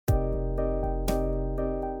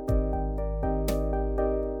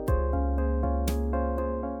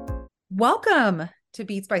Welcome to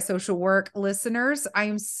Beats by Social Work listeners. I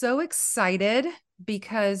am so excited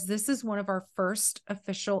because this is one of our first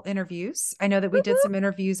official interviews. I know that we did some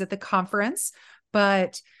interviews at the conference,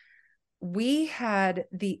 but we had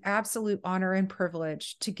the absolute honor and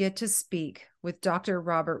privilege to get to speak with Dr.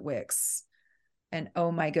 Robert Wicks. And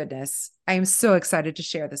oh my goodness, I am so excited to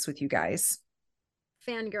share this with you guys.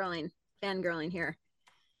 Fangirling here.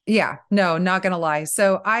 Yeah, no, not going to lie.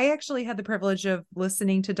 So I actually had the privilege of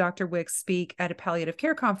listening to Dr. Wicks speak at a palliative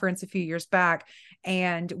care conference a few years back.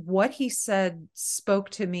 And what he said spoke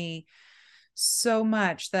to me so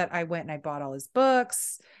much that I went and I bought all his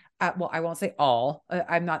books. Well, I won't say all.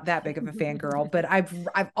 I'm not that big of a fangirl, but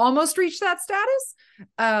I've almost reached that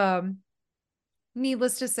status.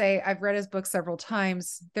 Needless to say, I've read his books several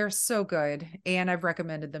times. They're so good. And I've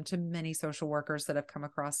recommended them to many social workers that I've come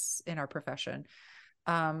across in our profession.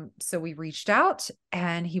 So we reached out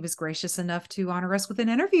and he was gracious enough to honor us with an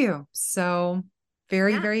interview. So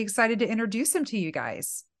very excited to introduce him to you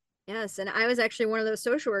guys. Yes. And I was actually one of those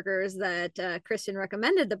social workers that Kristen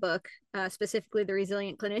recommended the book, specifically The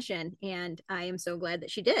Resilient Clinician. And I am so glad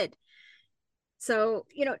that she did. So,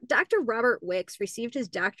 Dr. Robert Wicks received his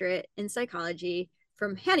doctorate in psychology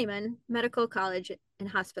from Hahnemann Medical College and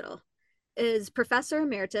Hospital, is professor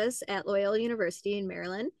emeritus at Loyola University in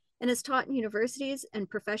Maryland, and has taught in universities and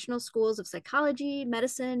professional schools of psychology,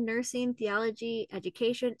 medicine, nursing, theology,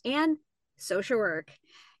 education, and social work.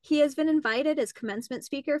 He has been invited as commencement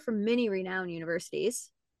speaker from many renowned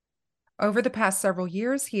universities. Over the past several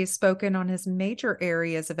years, he has spoken on his major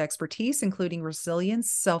areas of expertise, including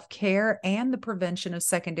resilience, self-care, and the prevention of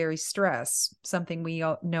secondary stress, something we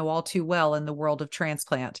know all too well in the world of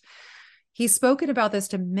transplant. He's spoken about this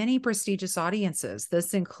to many prestigious audiences.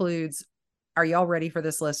 This includes, are y'all ready for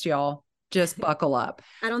this list, y'all? Just buckle up.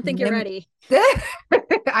 I don't think you're ready.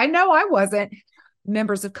 I know I wasn't.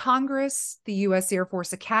 Members of Congress, the U.S. Air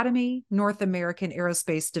Force Academy, North American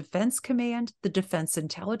Aerospace Defense Command, the Defense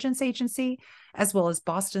Intelligence Agency, as well as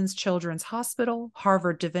Boston's Children's Hospital,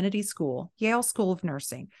 Harvard Divinity School, Yale School of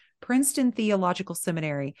Nursing, Princeton Theological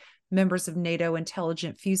Seminary, members of NATO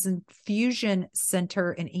Intelligent Fusion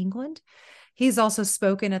Center in England. He's also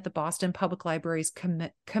spoken at the Boston Public Library's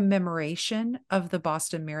commemoration of the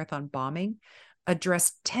Boston Marathon bombing,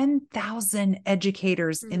 addressed 10,000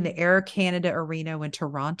 educators in the Air Canada Arena in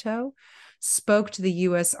Toronto, spoke to the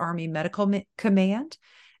U.S. Army Medical Command,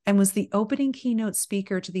 and was the opening keynote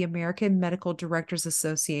speaker to the American Medical Directors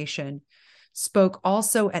Association, spoke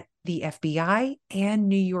also at the FBI and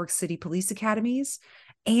New York City Police Academies,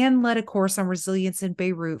 and led a course on resilience in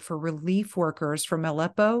Beirut for relief workers from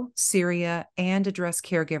Aleppo, Syria, and addressed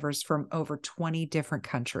caregivers from over 20 different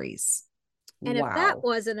countries. And if that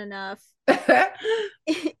wasn't enough,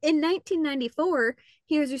 in 1994,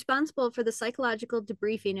 he was responsible for the psychological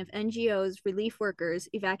debriefing of NGOs relief workers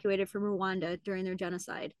evacuated from Rwanda during their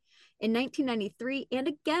genocide. In 1993 and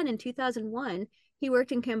again in 2001, he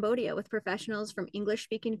worked in Cambodia with professionals from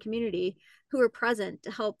English-speaking community who were present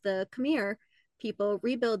to help the Khmer people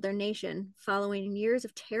rebuild their nation following years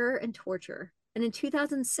of terror and torture. And in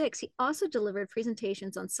 2006, he also delivered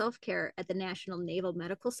presentations on self-care at the National Naval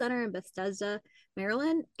Medical Center in Bethesda,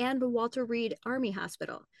 Maryland, and the Walter Reed Army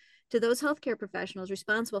Hospital to those healthcare professionals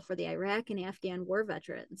responsible for the Iraq and Afghan war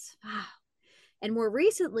veterans. Wow. And more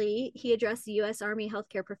recently, he addressed the U.S. Army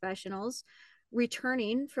healthcare professionals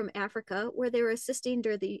returning from Africa, where they were assisting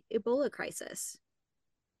during the Ebola crisis.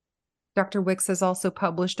 Dr. Wicks has also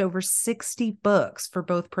published over 60 books for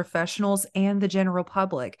both professionals and the general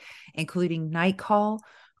public, including Night Call,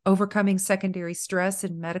 Overcoming Secondary Stress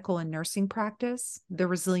in Medical and Nursing Practice, The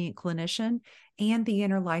Resilient Clinician, and The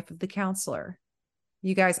Inner Life of the Counselor.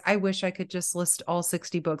 You guys, I wish I could just list all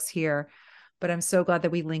 60 books here, but I'm so glad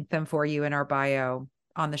that we linked them for you in our bio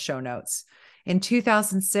on the show notes. In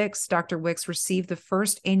 2006, Dr. Wicks received the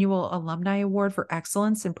first annual Alumni Award for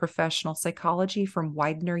Excellence in Professional Psychology from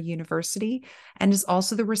Widener University and is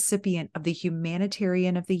also the recipient of the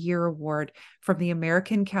Humanitarian of the Year Award from the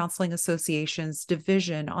American Counseling Association's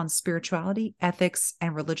Division on Spirituality, Ethics,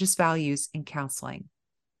 and Religious Values in Counseling.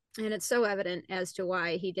 And it's so evident as to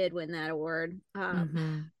why he did win that award.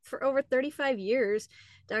 For over 35 years,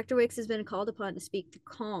 Dr. Wicks has been called upon to speak to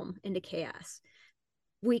calm into chaos.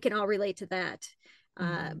 We can all relate to that.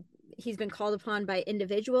 He's been called upon by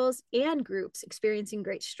individuals and groups experiencing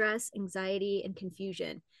great stress, anxiety, and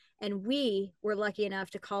confusion. And we were lucky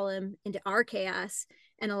enough to call him into our chaos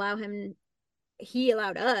and he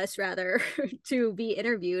allowed us rather to be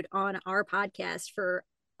interviewed on our podcast for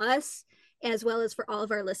us, as well as for all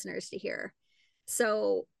of our listeners to hear.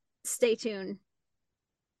 So stay tuned.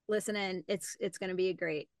 Listen in. It's going to be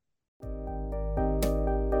great.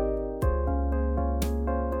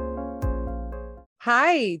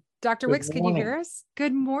 Hi, Dr. Good Wicks, can you hear morning. us?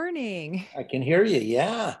 Good morning. I can hear you.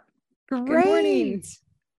 Yeah. Good morning. Great.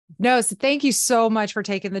 No, so thank you so much for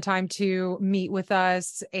taking the time to meet with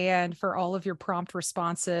us and for all of your prompt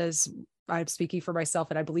responses. I'm speaking for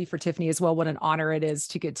myself and I believe for Tiffany as well. What an honor it is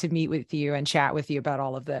to get to meet with you and chat with you about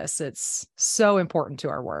all of this. It's so important to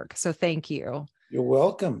our work. So thank you. You're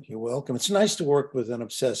welcome. You're welcome. It's nice to work with an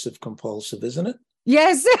obsessive compulsive, isn't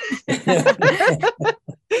Yes. it?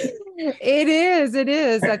 It is. It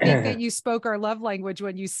is. I think that you spoke our love language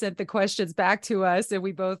when you sent the questions back to us and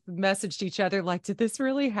we both messaged each other like, did this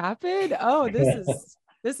really happen? Oh,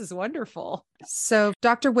 this is wonderful. So,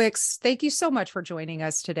 Dr. Wicks, thank you so much for joining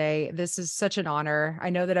us today. This is such an honor. I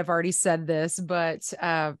know that I've already said this, but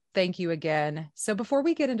thank you again. So, before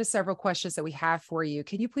we get into several questions that we have for you,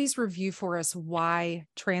 can you please review for us why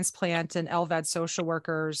transplant and LVAD social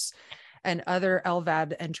workers and other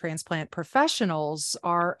LVAD and transplant professionals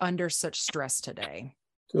are under such stress today?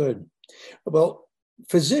 Good. Well,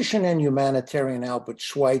 physician and humanitarian Albert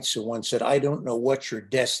Schweitzer once said, I don't know what your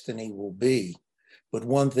destiny will be, but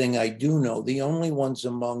one thing I do know, the only ones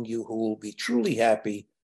among you who will be truly happy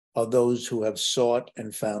are those who have sought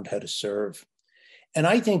and found how to serve. And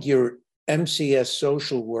I think your MCS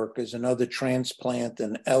social workers and other transplant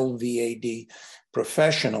and LVAD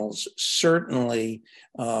professionals certainly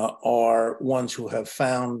are ones who have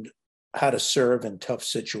found how to serve in tough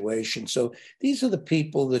situations. So these are the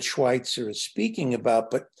people that Schweitzer is speaking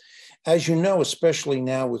about. But as you know, especially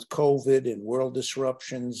now with COVID and world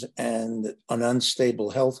disruptions and an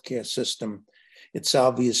unstable healthcare system, it's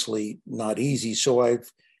obviously not easy. So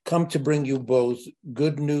I've come to bring you both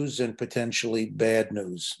good news and potentially bad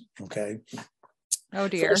news, okay? Oh,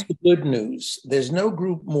 dear. First, the good news. There's no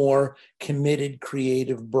group more committed,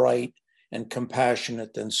 creative, bright, and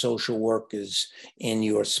compassionate than social workers in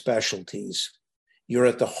your specialties. You're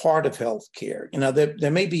at the heart of healthcare. You know, there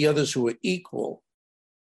may be others who are equal,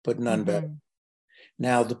 but none better.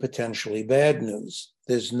 Now, the potentially bad news.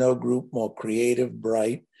 There's no group more creative,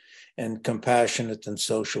 bright, and compassionate than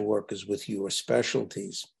social workers with your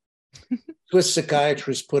specialties. Swiss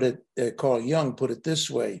psychiatrist put it, Carl Jung put it this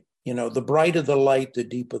way, you know, the brighter the light, the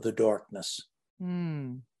deeper the darkness.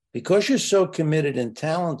 Because you're so committed and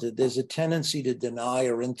talented, there's a tendency to deny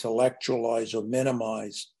or intellectualize or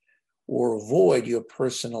minimize or avoid your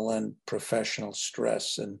personal and professional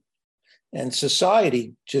stress. And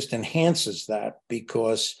society just enhances that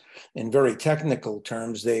because in very technical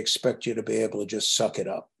terms, they expect you to be able to just suck it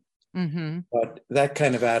up. But that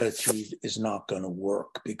kind of attitude is not going to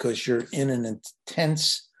work because you're in an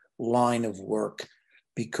intense line of work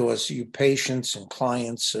because your patients and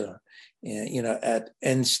clients are, you know, at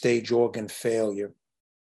end stage organ failure.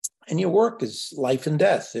 And your work is life and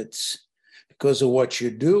death. It's because of what you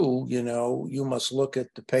do, you know, you must look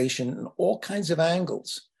at the patient in all kinds of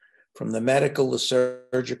angles, from the medical, the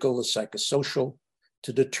surgical, the psychosocial,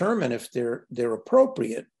 to determine if they're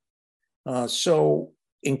appropriate. So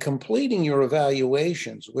in completing your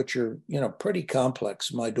evaluations, which are, you know, pretty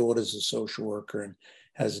complex, my daughter's a social worker and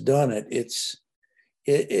has done it. It's,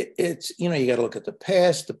 you know, you got to look at the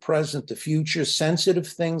past, the present, the future. Sensitive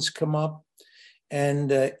things come up,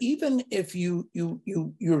 and even if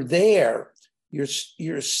you're there,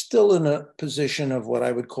 you're still in a position of what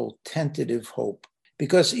I would call tentative hope.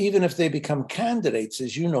 Because even if they become candidates,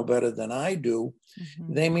 as you know better than I do,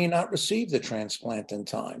 they may not receive the transplant in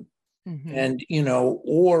time. And, you know,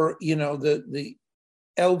 or, you know, the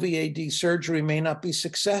LVAD surgery may not be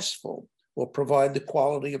successful or provide the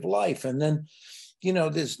quality of life. And then, you know,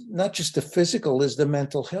 there's not just the physical, there's the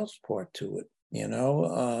mental health part to it. You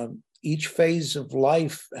know, each phase of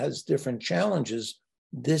life has different challenges.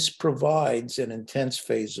 This provides an intense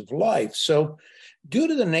phase of life. So due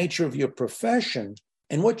to the nature of your profession,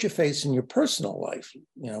 and what you face in your personal life,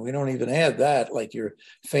 you know, we don't even add that, like your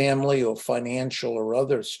family or financial or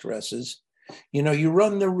other stresses, you know, you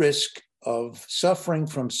run the risk of suffering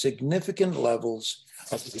from significant levels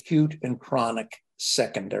of acute and chronic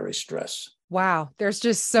secondary stress. Wow. There's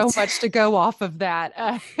just so much to go off of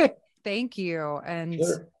that. Thank you. And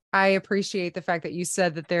Sure. I appreciate the fact that you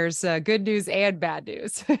said that there's good news and bad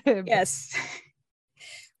news. Yes.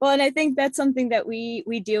 Well, and I think that's something that we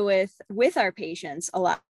deal with our patients a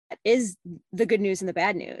lot, is the good news and the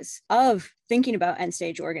bad news of thinking about end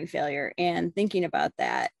stage organ failure and thinking about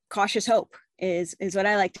that cautious hope is what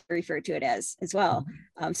I like to refer to it as well.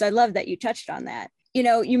 So I love that you touched on that. You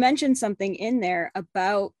know, you mentioned something in there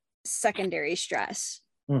about secondary stress.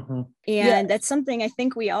 And that's something I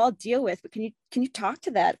think we all deal with. But can you talk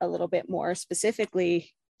to that a little bit more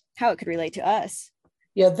specifically, how it could relate to us?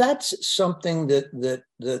 Yeah, that's something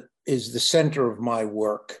that is the center of my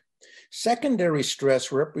work. Secondary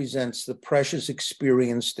stress represents the pressures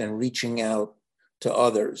experienced in reaching out to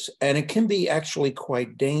others, and it can be actually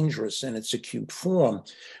quite dangerous in its acute form.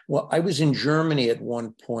 Well, I was in Germany at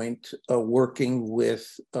one point working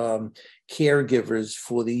with caregivers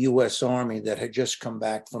for the U.S. Army that had just come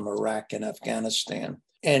back from Iraq and Afghanistan.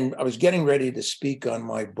 And I was getting ready to speak on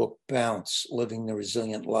my book, Bounce, Living the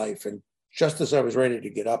Resilient Life. And just as I was ready to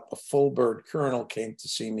get up, a full bird colonel came to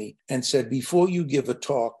see me and said, before you give a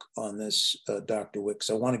talk on this, Dr. Wicks,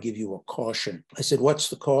 I want to give you a caution. I said, what's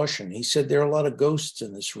the caution? He said, there are a lot of ghosts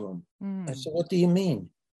in this room. I said, what do you mean?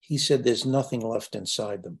 He said, there's nothing left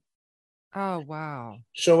inside them. Oh, wow.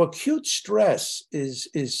 So acute stress is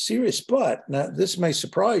serious, but now this may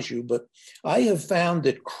surprise you, but I have found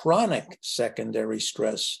that chronic secondary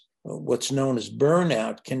stress, what's known as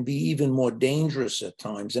burnout, can be even more dangerous at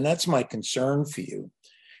times. And that's my concern for you,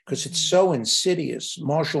 because it's so insidious.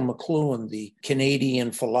 Marshall McLuhan, the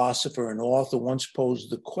Canadian philosopher and author, once posed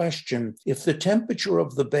the question, if the temperature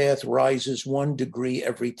of the bath rises 1 degree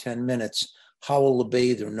every 10 minutes, how will the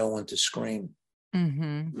bather know when to scream?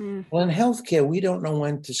 Well, in healthcare, we don't know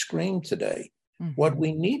when to scream today. What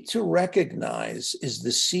we need to recognize is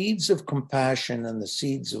the seeds of compassion and the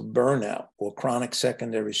seeds of burnout or chronic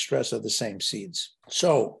secondary stress are the same seeds.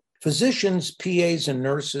 So physicians, PAs, and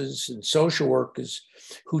nurses and social workers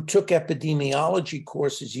who took epidemiology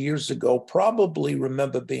courses years ago probably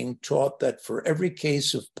remember being taught that for every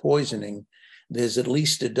case of poisoning, there's at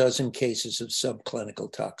least a dozen cases of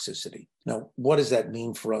subclinical toxicity. Now, what does that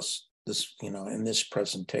mean for us in this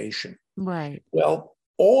presentation? Right. Well,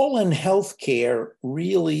 all in healthcare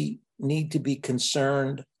really need to be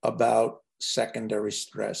concerned about secondary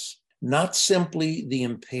stress, not simply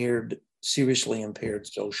the seriously impaired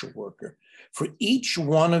social worker. For each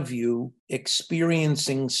one of you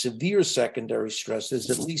experiencing severe secondary stress, there's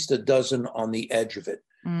at least a dozen on the edge of it.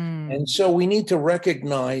 And so we need to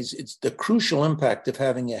recognize it's the crucial impact of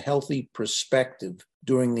having a healthy perspective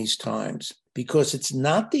during these times, because it's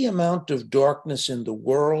not the amount of darkness in the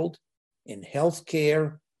world, in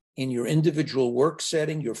healthcare, in your individual work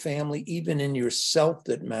setting, your family, even in yourself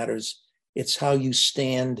that matters. It's how you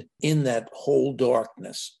stand in that whole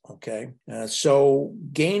darkness, okay? So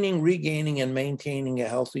regaining, and maintaining a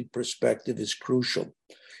healthy perspective is crucial.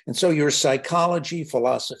 And so your psychology,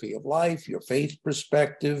 philosophy of life, your faith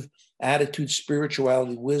perspective, attitude,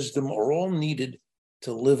 spirituality, wisdom are all needed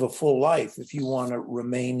to live a full life if you want to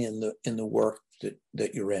remain in the work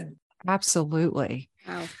that you're in. Absolutely.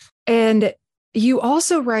 Wow. And you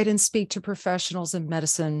also write and speak to professionals in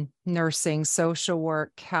medicine, nursing, social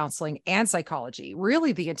work, counseling, and psychology,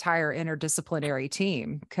 really the entire interdisciplinary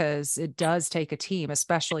team, because it does take a team,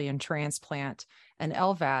 especially in transplant and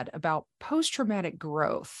LVAD, about post-traumatic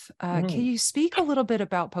growth. Can you speak a little bit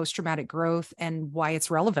about post-traumatic growth and why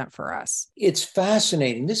it's relevant for us? It's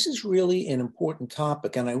fascinating. This is really an important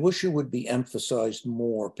topic, and I wish it would be emphasized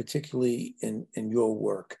more, particularly in your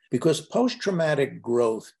work, because post-traumatic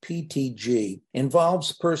growth, PTG,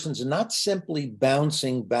 involves persons not simply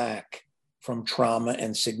bouncing back from trauma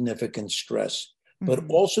and significant stress, but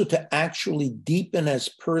also to actually deepen as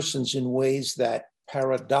persons in ways that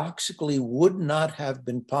paradoxically would not have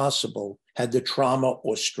been possible had the trauma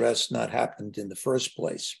or stress not happened in the first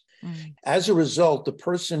place. As a result, the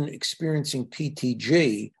person experiencing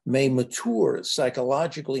PTG may mature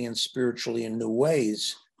psychologically and spiritually in new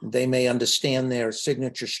ways. They may understand their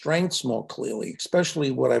signature strengths more clearly,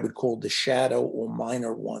 especially what I would call the shadow or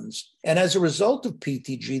minor ones. And as a result of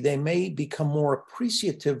PTG, they may become more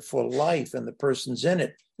appreciative for life and the persons in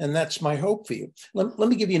it. And that's my hope for you. Let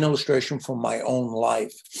me give you an illustration from my own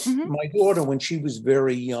life. My daughter, when she was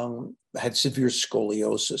very young, had severe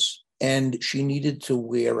scoliosis, and she needed to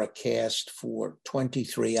wear a cast for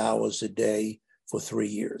 23 hours a day for 3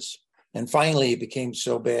 years. And finally, it became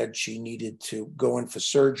so bad, she needed to go in for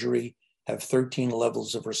surgery, have 13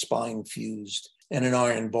 levels of her spine fused, and an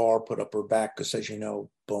iron bar put up her back, because as you know,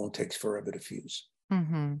 bone takes forever to fuse.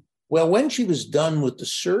 Well, when she was done with the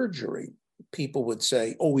surgery, people would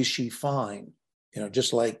say, oh, is she fine?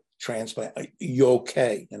 Just like transplant, you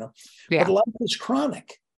okay? Yeah. But life is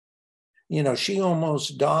chronic. She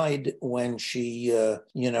almost died when she,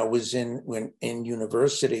 was in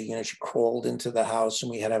university. She crawled into the house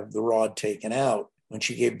and we had to have the rod taken out. When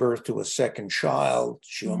she gave birth to a second child,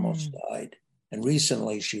 she almost died. And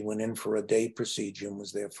recently she went in for a day procedure and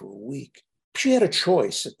was there for a week. She had a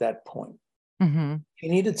choice at that point. She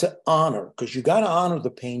needed to honor, because you got to honor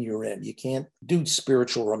the pain you're in. You can't do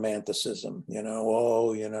spiritual romanticism,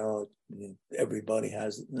 everybody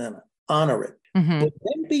has it. No. Honor it. But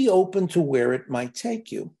then be open to where it might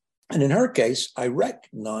take you. And in her case, I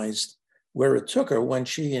recognized where it took her when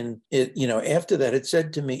she, and it, after that, it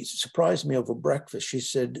said to me, surprised me over breakfast. She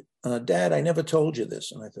said, Dad, I never told you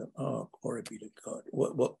this. And I thought, oh, glory be to God.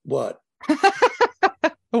 What?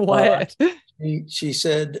 What? She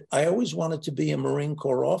said, I always wanted to be a Marine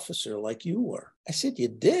Corps officer like you were. I said, you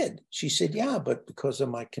did? She said, yeah, but because of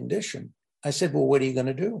my condition. I said, well, what are you going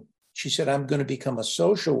to do? She said, I'm going to become a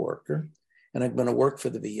social worker and I'm going to work for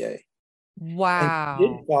the VA. Wow. And she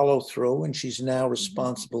did follow through, and she's now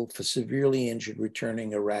responsible for severely injured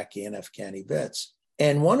returning Iraqi and Afghani vets.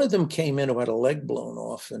 And one of them came in who had a leg blown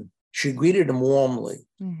off, and she greeted him warmly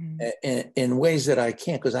in ways that I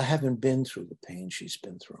can't, because I haven't been through the pain she's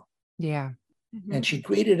been through. Yeah. And she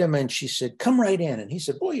greeted him and she said, come right in. And he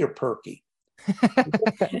said, boy, you're perky. He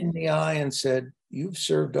looked him in the eye and said, you've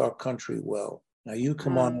served our country well. Now you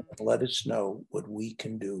come on and let us know what we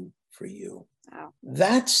can do for you. Wow.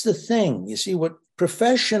 That's the thing. You see, what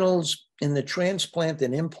professionals in the transplant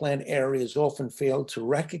and implant areas often fail to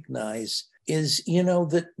recognize is,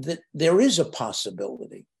 that there is a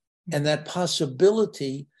possibility. And that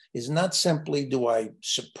possibility is not simply, do I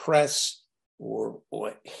suppress or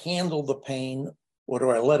handle the pain, or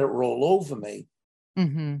do I let it roll over me?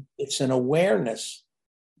 Mm-hmm. It's an awareness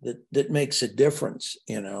that makes a difference,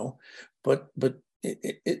 but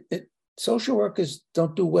social workers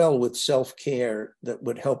don't do well with self-care that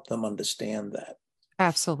would help them understand that.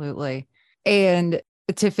 Absolutely. And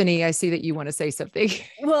Tiffany, I see that you want to say something.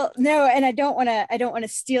 Well, no, and I don't want to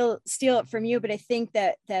steal it from you, but I think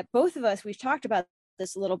that both of us, we've talked about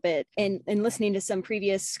this a little bit and listening to some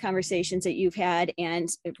previous conversations that you've had and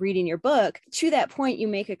reading your book. To that point, you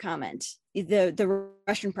make a comment, the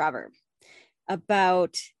Russian proverb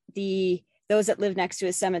about those that live next to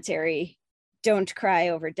a cemetery don't cry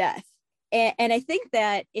over death. And I think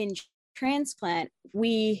that in transplant,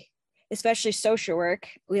 we, especially social work,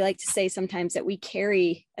 we like to say sometimes that we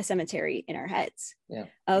carry a cemetery in our heads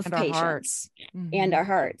of and patients our hearts. And our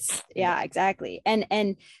hearts. Yeah, exactly.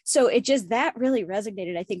 And so it just, that really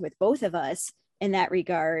resonated, I think, with both of us in that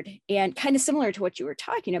regard, and kind of similar to what you were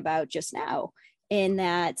talking about just now, in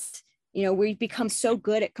that, we've become so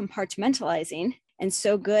good at compartmentalizing and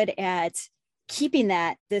so good at keeping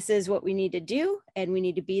that this is what we need to do, and we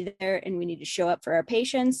need to be there, and we need to show up for our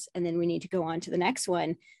patients, and then we need to go on to the next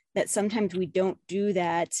one, that sometimes we don't do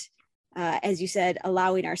that, as you said,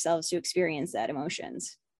 allowing ourselves to experience that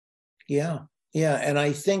emotions. Yeah. And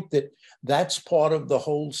I think that that's part of the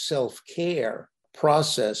whole self-care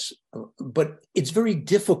process, but it's very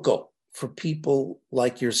difficult for people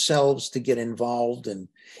like yourselves to get involved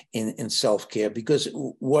in self-care, because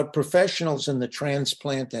what professionals in the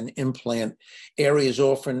transplant and implant areas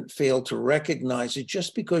often fail to recognize is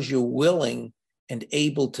just because you're willing and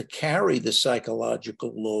able to carry the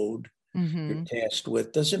psychological load you're tasked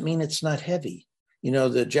with doesn't mean it's not heavy.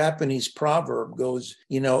 The Japanese proverb goes,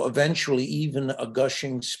 eventually even a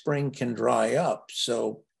gushing spring can dry up.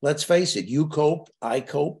 So let's face it, you cope, I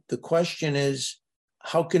cope. The question is,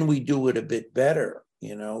 how can we do it a bit better?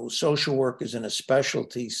 Social workers in a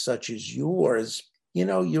specialty such as yours,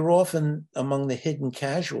 you're often among the hidden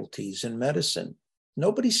casualties in medicine.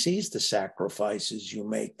 Nobody sees the sacrifices you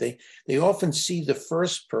make. They often see the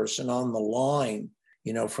first person on the line,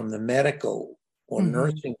 from the medical or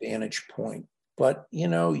nursing vantage point. But,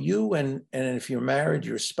 you and if you're married,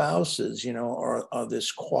 your spouses, are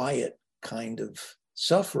this quiet kind of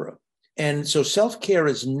sufferer. And so self-care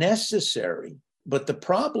is necessary. But the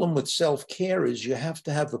problem with self-care is you have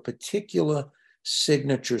to have a particular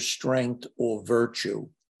signature strength or virtue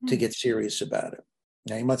to get serious about it.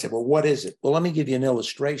 Now you might say, well, what is it? Well, let me give you an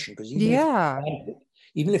illustration, because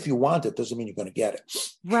even if you want it, doesn't mean you're going to get it.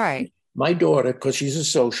 Right. My daughter, because she's a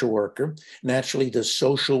social worker, naturally does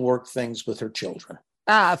social work things with her children.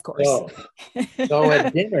 Of course. So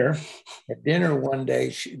at dinner one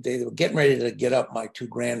day, they were getting ready to get up, my two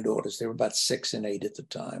granddaughters. They were about 6 and 8 at the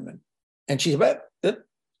time. And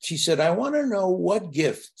she said, I want to know what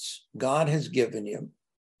gifts God has given you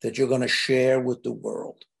that you're going to share with the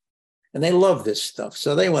world. And they love this stuff.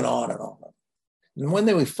 So they went on and on. And when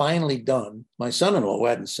they were finally done, my son-in-law, who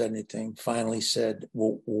hadn't said anything, finally said,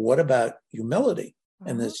 well, what about humility?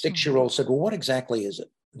 And the 6-year-old said, well, what exactly is it?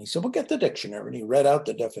 And he said, well, get the dictionary. And he read out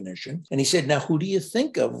the definition. And he said, now, who do you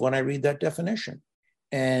think of when I read that definition?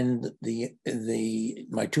 And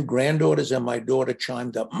my two granddaughters and my daughter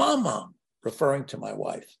chimed up, Mom, referring to my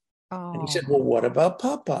wife. Oh. And he said, well, what about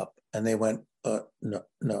Pop? And they went,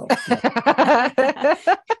 no.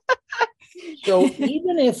 So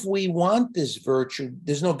even if we want this virtue,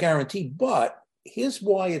 there's no guarantee. But here's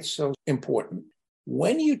why it's so important.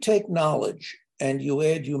 When you take knowledge and you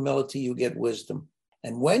add humility, you get wisdom.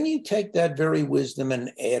 And when you take that very wisdom and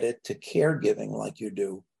add it to caregiving like you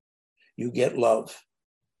do, you get love.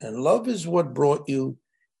 And love is what brought you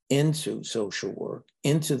into social work,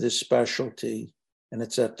 into this specialty, and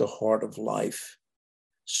it's at the heart of life.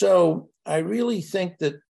 So I really think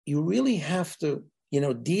that you really have to,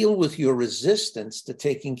 deal with your resistance to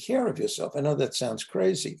taking care of yourself. I know that sounds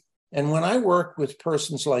crazy. And when I work with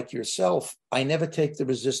persons like yourself, I never take the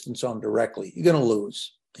resistance on directly. You're going to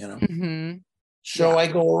lose, Mm-hmm. So I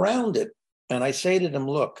go around it and I say to them,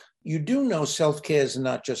 look, you do know self-care is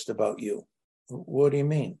not just about you. What do you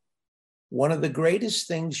mean? One of the greatest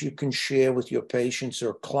things you can share with your patients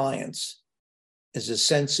or clients is a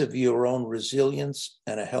sense of your own resilience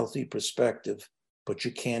and a healthy perspective, but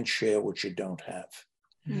you can't share what you don't have.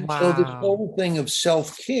 Wow. So this whole thing of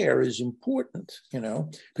self-care is important,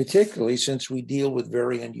 particularly since we deal with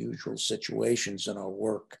very unusual situations in our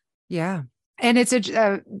work. Yeah. And it's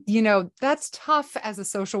that's tough as a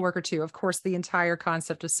social worker too. Of course, the entire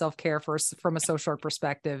concept of self-care from a social work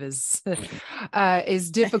perspective is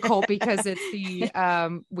difficult because it's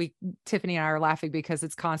Tiffany and I are laughing because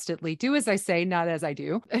it's constantly do as I say, not as I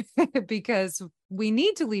do, because we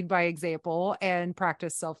need to lead by example and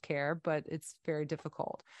practice self-care, but it's very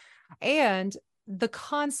difficult. And the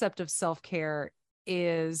concept of self-care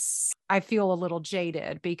is, I feel a little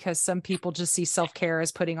jaded because some people just see self-care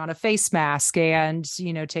as putting on a face mask and,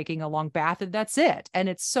 taking a long bath, and that's it. And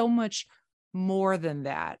it's so much more than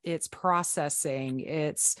that. It's processing,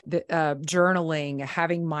 it's the journaling,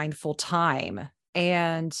 having mindful time.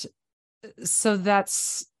 And so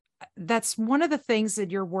that's one of the things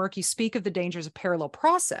in your work. You speak of the dangers of parallel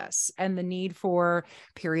process and the need for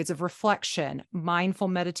periods of reflection, mindful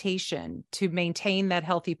meditation to maintain that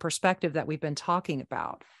healthy perspective that we've been talking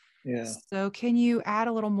about. Yeah. So can you add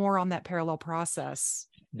a little more on that parallel process?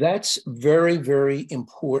 That's very, very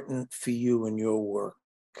important for you in your work.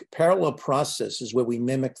 Parallel process is where we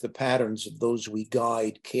mimic the patterns of those we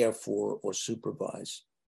guide, care for, or supervise.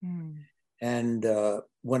 And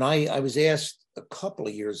when I was asked a couple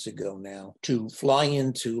of years ago now to fly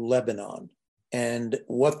into Lebanon, and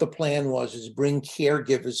what the plan was is bring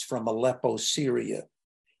caregivers from Aleppo, Syria,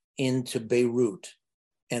 into Beirut,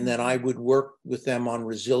 and then I would work with them on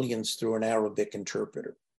resilience through an Arabic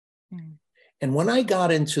interpreter. And when I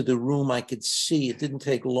got into the room, I could see it didn't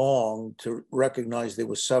take long to recognize they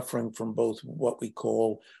were suffering from both what we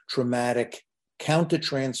call traumatic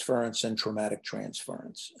countertransference and traumatic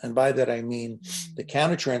transference. And by that, I mean the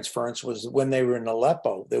countertransference was when they were in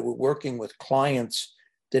Aleppo, they were working with clients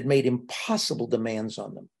that made impossible demands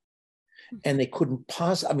on them. And they couldn't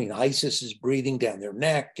ISIS is breathing down their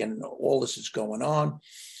neck and all this is going on.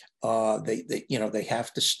 They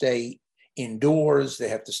have to stay indoors. They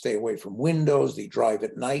have to stay away from windows. They drive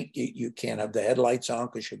at night. You can't have the headlights on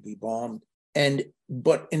because you'll be bombed.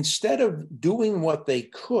 But instead of doing what they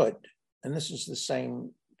could, and this is the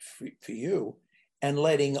same for you, and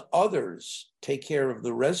letting others take care of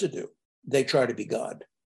the residue, they try to be God.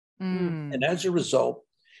 And as a result,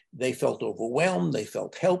 they felt overwhelmed, they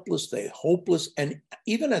felt helpless, they hopeless, and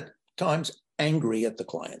even at times angry at the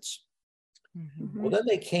clients. Well, then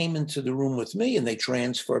they came into the room with me and they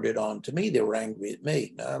transferred it on to me. They were angry at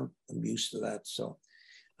me. Now, I'm used to that.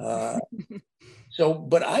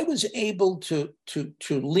 But I was able to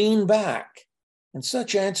lean back. In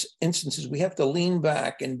such instances, we have to lean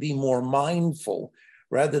back and be more mindful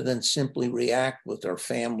rather than simply react with our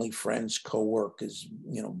family, friends, coworkers,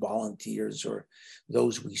 volunteers, or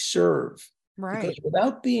those we serve. Right. Because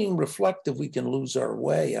without being reflective, we can lose our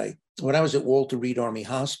way. When I was at Walter Reed Army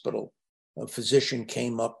Hospital, a physician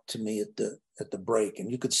came up to me at the break,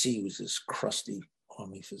 and you could see he was this crusty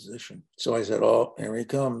Army physician. So I said, "Oh, here he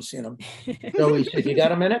comes," So he said, "You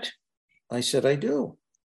got a minute?" I said, "I do."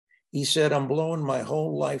 He said, "I'm blowing my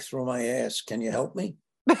whole life through my ass. Can you help me?"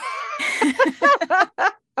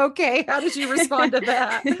 Okay. How did you respond to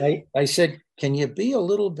that? I said, "Can you be a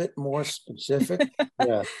little bit more specific?"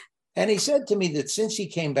 Yeah. And he said to me that since he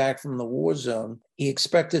came back from the war zone, he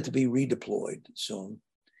expected to be redeployed soon.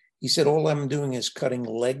 He said, "All I'm doing is cutting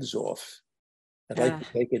legs off. I'd like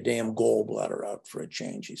to take a damn gallbladder out for a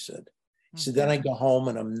change," he said. He said, "Then I go home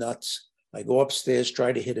and I'm nuts. I go upstairs,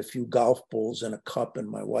 try to hit a few golf balls in a cup, and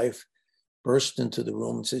my wife burst into the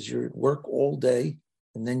room and says, 'You're at work all day,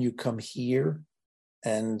 and then you come here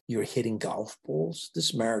and you're hitting golf balls?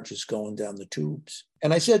 This marriage is going down the tubes.'"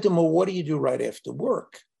 And I said to him, "Well, what do you do right after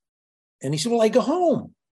work?" And he said, "Well, I go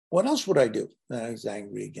home. What else would I do?" And I was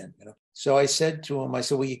angry again, So I said to him,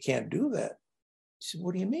 "Well, you can't do that." He said,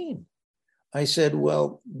 "What do you mean?" I said,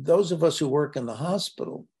 "Well, those of us who work in the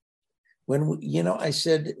hospital, I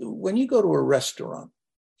said, when you go to a restaurant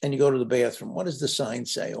and you go to the bathroom, what does the sign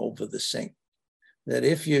say over the sink? That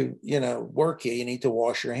if you work here, you need to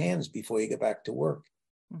wash your hands before you get back to work.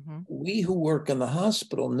 Mm-hmm. We who work in the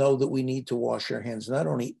hospital know that we need to wash our hands not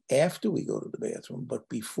only after we go to the bathroom, but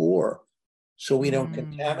before, so we don't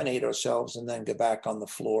contaminate ourselves and then go back on the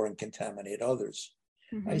floor and contaminate others.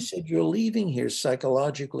 Mm-hmm. I said, you're leaving here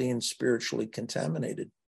psychologically and spiritually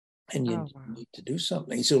contaminated, and you need to do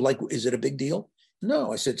something. He said, like, is it a big deal?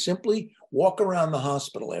 No. I said, simply walk around the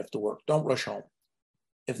hospital after work. Don't rush home.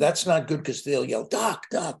 If that's not good because they'll yell, doc,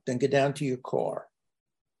 doc, then get down to your car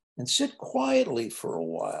and sit quietly for a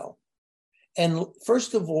while. And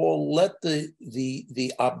first of all, let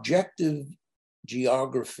the objective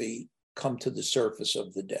geography come to the surface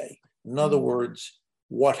of the day. In other words,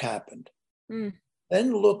 what happened?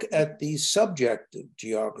 Then look at the subjective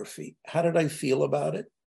geography. How did I feel about it?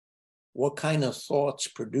 What kind of thoughts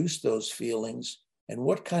produced those feelings? And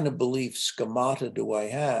what kind of belief schemata do I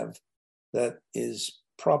have that is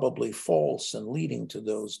probably false and leading to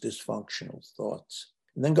those dysfunctional thoughts?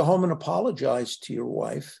 And then go home and apologize to your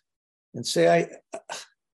wife and say,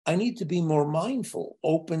 I need to be more mindful,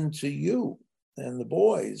 open to you and the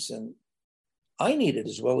boys, and I need it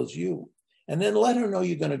as well as you. And then let her know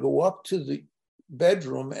you're going to go up to the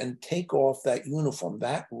bedroom and take off that uniform,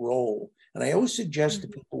 that role. And I always suggest to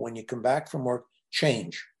people, when you come back from work,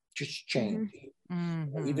 change, just change.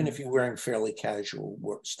 Mm-hmm. Even if you're wearing fairly casual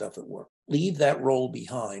work stuff at work, leave that role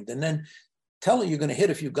behind. And then tell her you're going to hit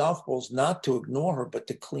a few golf balls, not to ignore her, but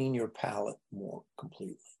to clean your palate more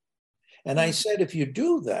completely. And I said, if you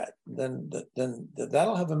do that, then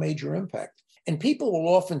that'll have a major impact. And people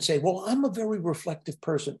will often say, well, I'm a very reflective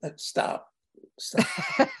person. Stop.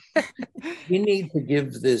 You need to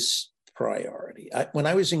give this priority. When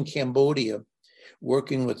I was in Cambodia,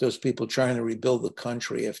 working with those people trying to rebuild the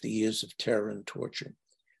country after years of terror and torture,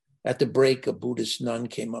 at the break, a Buddhist nun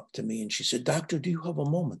came up to me and she said, Doctor, do you have a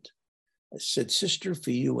moment? I said, sister,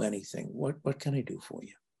 for you, anything. What can I do for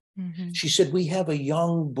you? Mm-hmm. She said, we have a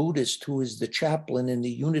young Buddhist who is the chaplain in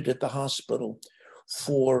the unit at the hospital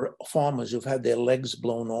for farmers who've had their legs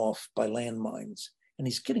blown off by landmines. And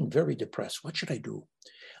he's getting very depressed. What should I do?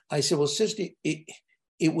 I said, well, sister, it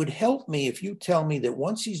would help me if you tell me that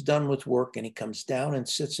once he's done with work and he comes down and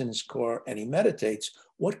sits in his car and he meditates,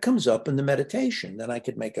 what comes up in the meditation? Then I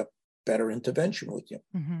could make a better intervention with you.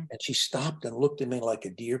 Mm-hmm. And she stopped and looked at me like a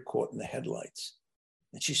deer caught in the headlights.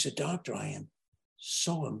 And she said, Doctor, I am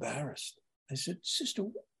so embarrassed. I said, sister,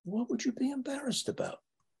 what would you be embarrassed about?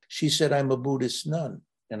 She said, I'm a Buddhist nun,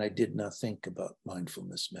 and I did not think about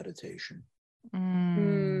mindfulness meditation.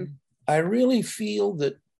 I really feel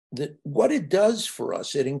that what it does for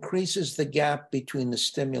us, it increases the gap between the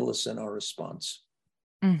stimulus and our response.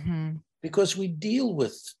 Mm-hmm. Because we deal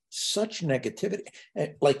with such negativity,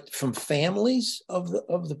 like from families of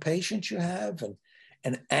the patients you have,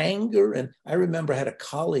 and anger. And I remember I had a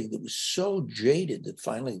colleague that was so jaded that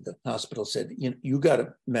finally the hospital said, you got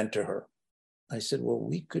to mentor her. I said, well,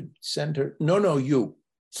 we could send her. No, you.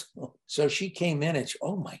 So she came in and she,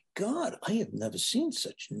 oh my God, I have never seen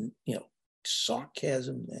such,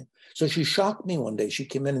 sarcasm. So she shocked me one day. She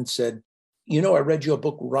came in and said, I read your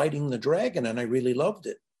book, Riding the Dragon, and I really loved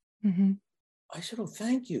it. Mm-hmm. I said, oh,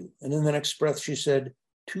 thank you. And in the next breath, she said,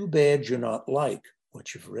 too bad you're not like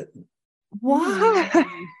what you've written. What?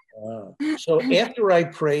 So after I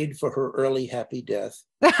prayed for her early happy death,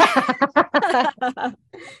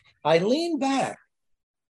 I leaned back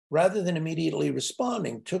rather than immediately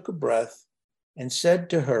responding, took a breath and said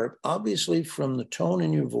to her, obviously from the tone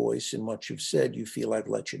in your voice and what you've said, you feel I've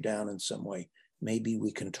let you down in some way. Maybe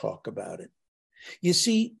we can talk about it. You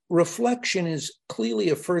see, reflection is clearly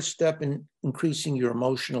a first step in increasing your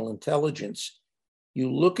emotional intelligence.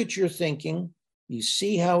 You look at your thinking, you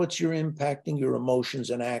see how you're impacting your emotions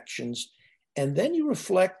and actions, and then you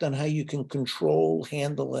reflect on how you can control,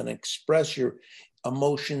 handle, and express your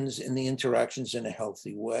emotions and the interactions in a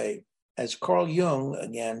healthy way. As Carl Jung,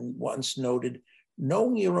 again, once noted,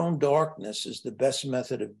 knowing your own darkness is the best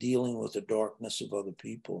method of dealing with the darkness of other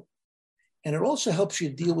people. And it also helps you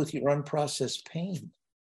deal with your unprocessed pain.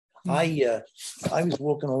 Mm-hmm. I was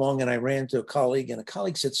walking along and I ran to a colleague, and a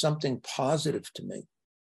colleague said something positive to me.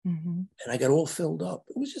 Mm-hmm. And I got all filled up.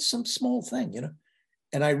 It was just some small thing,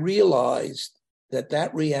 And I realized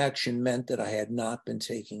that reaction meant that I had not been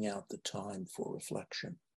taking out the time for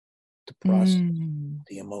reflection to process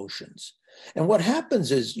the emotions. And what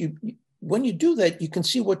happens is when you do that, you can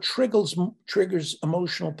see what triggers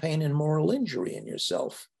emotional pain and moral injury in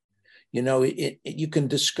yourself. You can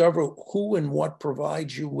discover who and what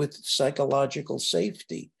provides you with psychological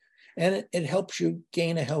safety, and it helps you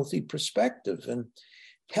gain a healthy perspective. And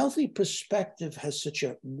healthy perspective has such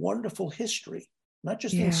a wonderful history, not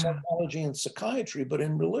just in psychology and psychiatry, but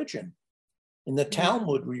in religion. In the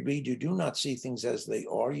Talmud, we read, you do not see things as they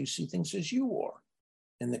are, you see things as you are.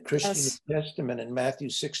 In the Christian Testament, in Matthew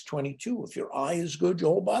 6:22, if your eye is good,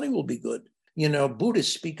 your whole body will be good. You know,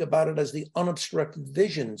 Buddhists speak about it as the unobstructed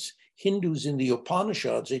visions. Hindus in the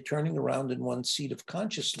Upanishads, a turning around in one's seat of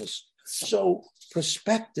consciousness. So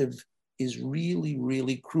perspective is really,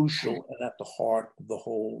 really crucial and at the heart of the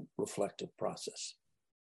whole reflective process.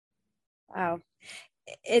 Wow.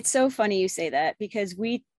 It's so funny you say that, because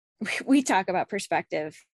we talk about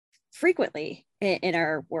perspective frequently in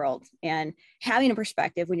our world, and having a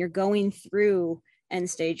perspective when you're going through end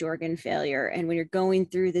stage organ failure and when you're going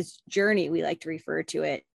through this journey, we like to refer to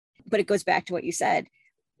it, but it goes back to what you said.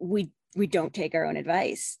 We don't take our own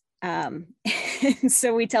advice.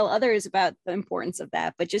 So we tell others about the importance of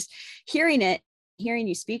that, but just hearing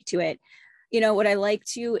you speak to it, you know, what I like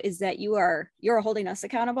too is that you're holding us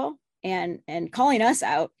accountable and calling us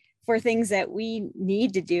out for things that we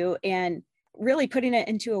need to do, and really putting it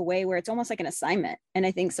into a way where it's almost like an assignment. And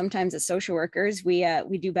I think sometimes as social workers, we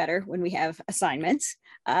do better when we have assignments.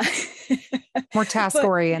 More task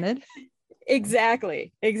oriented.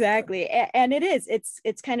 Exactly. And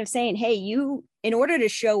it's kind of saying, hey, you, in order to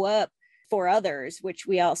show up for others, which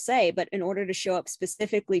we all say, but in order to show up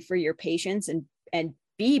specifically for your patients and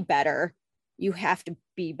be better, you have to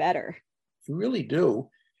be better. You really do.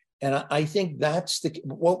 And I think that's the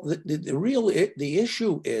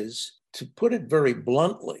issue is, to put it very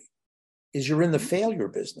bluntly, is you're in the failure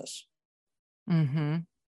business. Mm-hmm.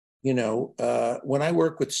 You know, when I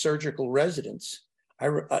work with surgical residents,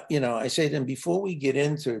 I say to them, before we get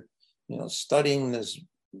into, studying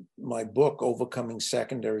my book, Overcoming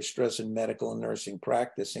Secondary Stress in Medical and Nursing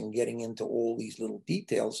Practice, and getting into all these little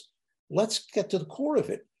details, let's get to the core of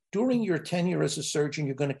it. During your tenure as a surgeon,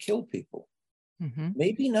 you're going to kill people. Mm-hmm.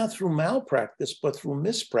 Maybe not through malpractice, but through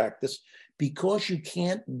mispractice, because you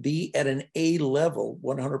can't be at an A level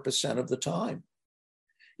 100% of the time.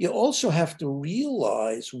 You also have to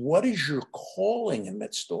realize, what is your calling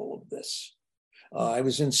amidst all of this? I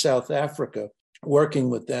was in South Africa working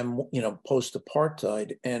with them,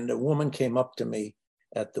 post-apartheid, and a woman came up to me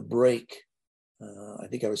at the break. I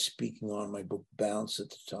think I was speaking on my book, Bounce, at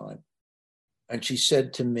the time. And she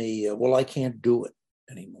said to me, well, I can't do it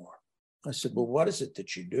anymore. I said, well, what is it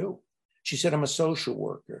that you do? She said, I'm a social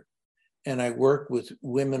worker, and I work with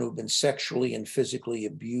women who've been sexually and physically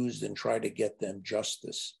abused and try to get them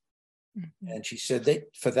justice. Mm-hmm. And she said,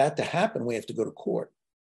 for that to happen, we have to go to court.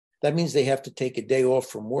 That means they have to take a day off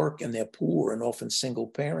from work, and they're poor and often single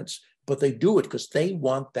parents, but they do it because they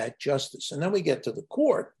want that justice. And then we get to the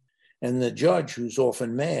court, and the judge, who's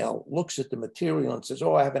often male, looks at the material and says,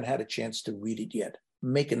 oh, I haven't had a chance to read it yet.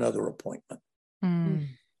 Make another appointment. Mm.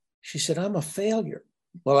 She said, I'm a failure.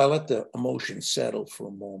 Well, I let the emotion settle for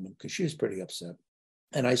a moment because she was pretty upset.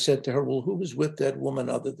 And I said to her, well, who was with that woman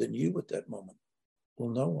other than you at that moment? Well,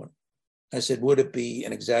 no one. I said, would it be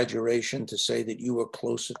an exaggeration to say that you were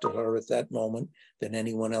closer to her at that moment than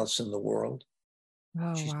anyone else in the world?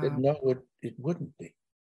 Oh, she said, no, it wouldn't be.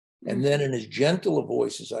 And then in as gentle a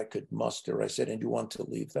voice as I could muster, I said, and you want to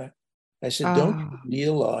leave that? I said, don't you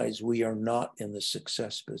realize we are not in the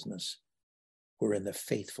success business? We're in the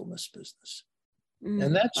faithfulness business.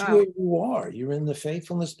 And that's where you are. You're in the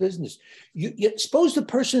faithfulness business. You suppose the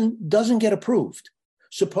person doesn't get approved.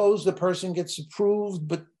 Suppose the person gets approved,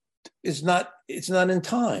 but it's not in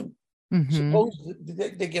time. Mm-hmm. Suppose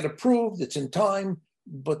they get approved, it's in time,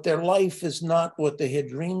 but their life is not what they had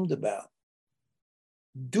dreamed about.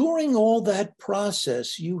 During all that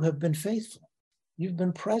process, you have been faithful. You've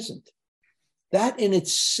been present. That in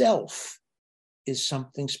itself is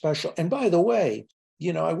something special. And by the way,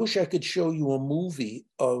 I wish I could show you a movie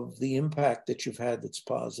of the impact that you've had that's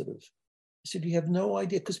positive. I said, you have no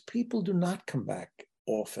idea, because people do not come back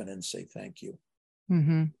often and say thank you.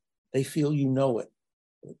 Mm-hmm. They feel you know it.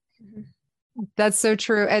 That's so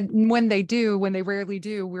true. And when they rarely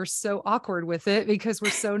do, we're so awkward with it because we're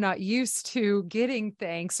so not used to getting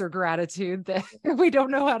thanks or gratitude that we don't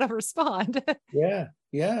know how to respond.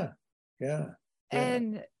 Yeah.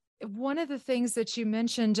 And one of the things that you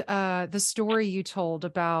mentioned, the story you told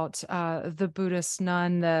about the Buddhist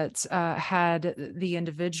nun that had the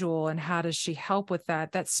individual, and how does she help with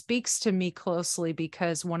that? That speaks to me closely,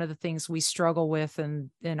 because one of the things we struggle with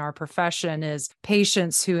in our profession is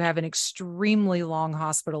patients who have an extremely long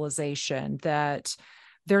hospitalization, that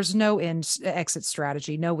there's no exit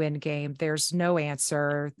strategy, no end game. There's no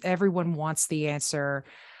answer. Everyone wants the answer.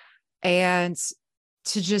 And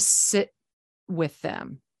to just sit with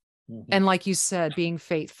them. Mm-hmm. And like you said, being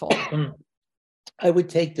faithful I would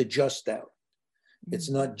take the just out. It's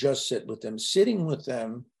not just sit with them. Sitting with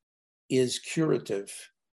them is curative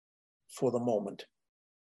for the moment.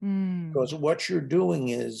 Because what you're doing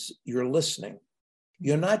is you're listening.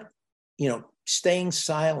 You're not, staying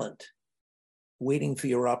silent, waiting for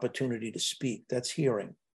your opportunity to speak. That's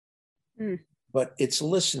hearing. But it's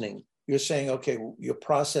listening. You're saying, okay, you're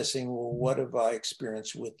processing, well, what have I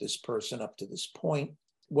experienced with this person up to this point?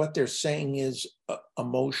 What they're saying is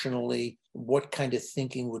emotionally, what kind of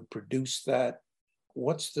thinking would produce that?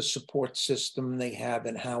 What's the support system they have,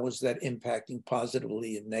 and how is that impacting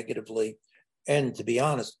positively and negatively? And to be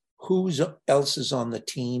honest, who else is on the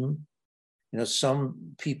team?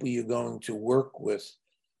 Some people you're going to work with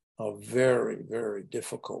are very, very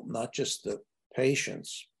difficult, not just the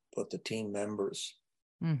patients, but the team members.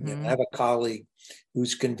 I have a colleague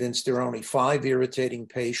who's convinced there are only 5 irritating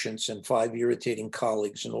patients and 5 irritating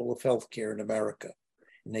colleagues in all of healthcare in America.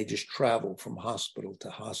 And they just travel from hospital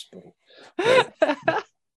to hospital.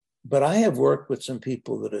 But I have worked with some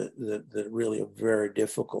people that really are very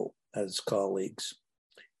difficult as colleagues.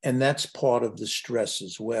 And that's part of the stress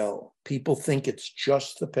as well. People think it's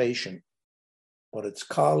just the patient, but it's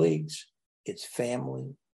colleagues, it's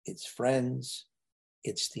family, it's friends,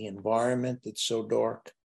 it's the environment that's so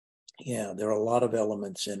dark. Yeah, there are a lot of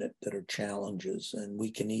elements in it that are challenges, and we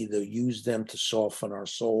can either use them to soften our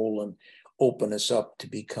soul and open us up to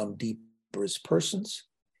become deeper as persons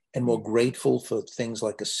and more grateful for things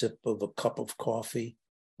like a sip of a cup of coffee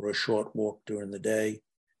or a short walk during the day,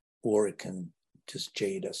 or it can just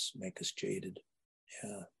jade us, make us jaded.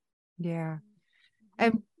 Yeah.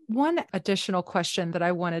 And one additional question that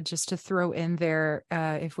I wanted just to throw in there,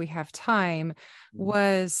 if we have time,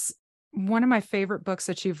 was one of my favorite books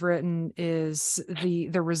that you've written is The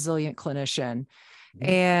Resilient Clinician.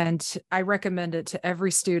 And I recommend it to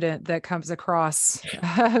every student that comes across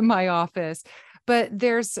my office. But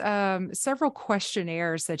there's several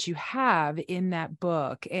questionnaires that you have in that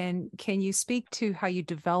book. And can you speak to how you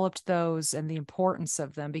developed those and the importance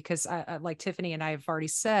of them? Because like Tiffany and I have already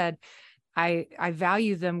said, I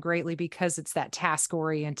value them greatly because it's that task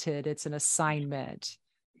oriented. It's an assignment.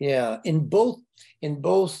 Yeah,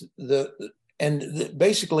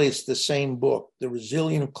 basically it's the same book, The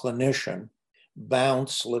Resilient Clinician,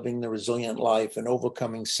 Bounce, Living the Resilient Life and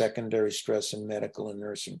Overcoming Secondary Stress in Medical and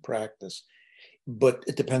Nursing Practice. But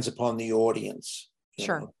it depends upon the audience.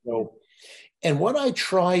 Sure. So, and what I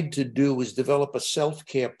tried to do is develop a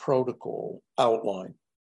self-care protocol outline.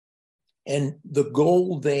 And the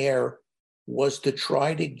goal there was to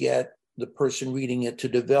try to get the person reading it to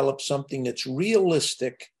develop something that's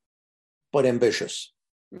realistic but ambitious.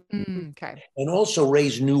 Okay. And also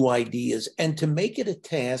raise new ideas, and to make it a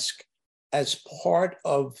task as part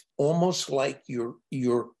of almost like your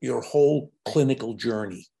whole clinical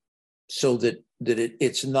journey, so that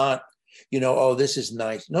it's not, oh, this is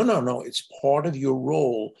nice. No, it's part of your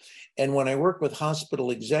role. And when I work with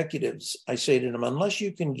hospital executives, I say to them, unless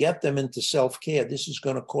you can get them into self-care, this is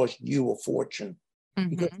going to cost you a fortune.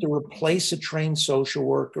 Because to replace a trained social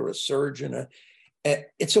worker, a surgeon,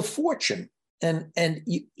 it's a fortune. And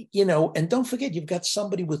and don't forget, you've got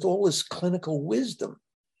somebody with all this clinical wisdom.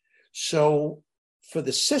 So for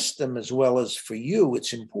the system as well as for you,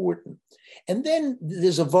 it's important. And then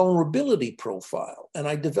there's a vulnerability profile. And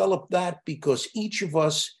I developed that because each of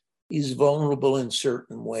us is vulnerable in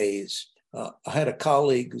certain ways. I had a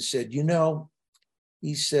colleague who said,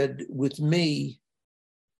 he said, with me,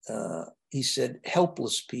 he said,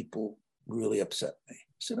 helpless people really upset me.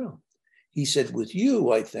 I said, oh. He said, with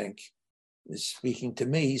you, I think, speaking to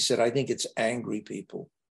me, he said, I think it's angry people.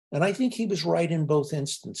 And I think he was right in both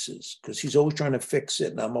instances, because he's always trying to fix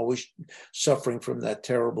it. And I'm always suffering from that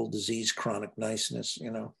terrible disease, chronic niceness,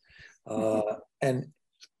 and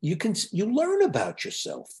you learn about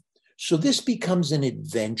yourself. So this becomes an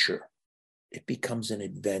adventure. It becomes an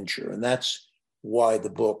adventure. And that's why the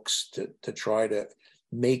books, to try to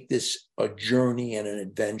make this a journey and an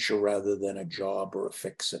adventure rather than a job or a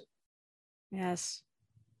fix it. Yes.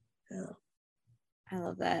 Yeah. I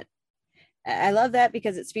love that. I love that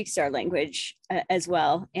because it speaks to our language as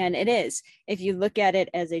well. And it is, if you look at it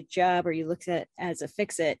as a job or you look at it as a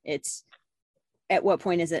fix it, it's at what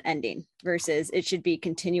point is it ending versus it should be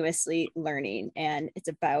continuously learning. And it's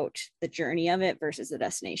about the journey of it versus the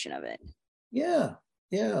destination of it. Yeah.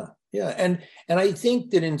 And I think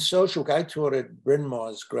that in social work, I taught at Bryn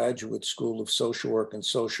Mawr's Graduate School of Social Work and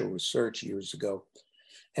Social Research years ago.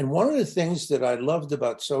 And one of the things that I loved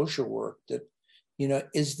about social work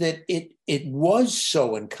is that it was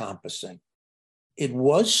so encompassing. It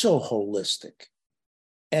was so holistic.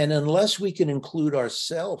 And unless we can include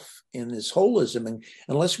ourself in this holism, and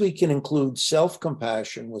unless we can include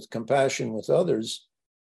self-compassion with compassion with others,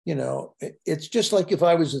 it's just like if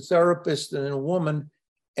I was a therapist and a woman,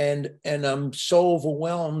 and I'm so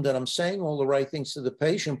overwhelmed and I'm saying all the right things to the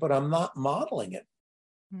patient, but I'm not modeling it.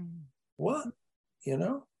 What?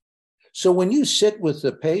 So when you sit with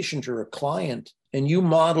a patient or a client and you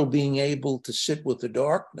model being able to sit with the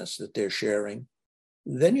darkness that they're sharing,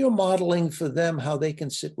 then you're modeling for them how they can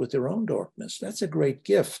sit with their own darkness. That's a great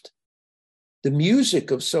gift. The music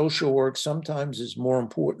of social work sometimes is more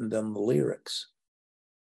important than the lyrics.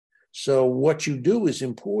 So what you do is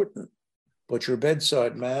important, but your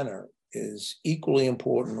bedside manner is equally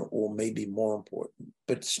important or maybe more important.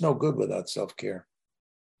 But it's no good without self-care.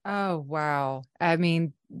 Oh, wow. I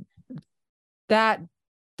mean, that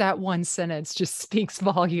one sentence just speaks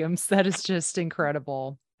volumes. That is just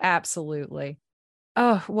incredible. Absolutely.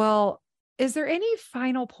 Oh, well, is there any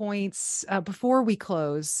final points before we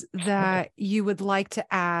close that you would like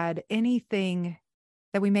to add? Anything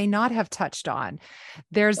that we may not have touched on?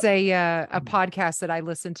 There's a podcast that I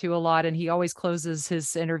listen to a lot, and he always closes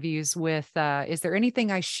his interviews with, is there anything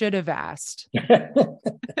I should have asked?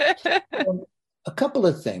 A couple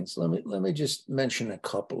of things. Let me just mention a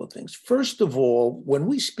couple of things. First of all, when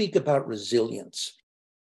we speak about resilience,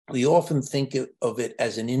 we often think of it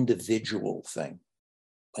as an individual thing.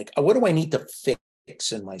 Like, what do I need to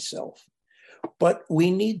fix in myself? But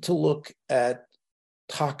we need to look at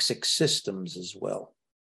toxic systems as well.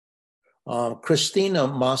 Christina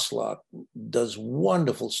Maslach does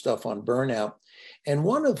wonderful stuff on burnout. And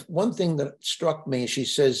one thing that struck me, she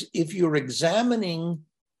says, if you're examining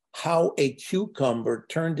how a cucumber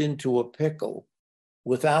turned into a pickle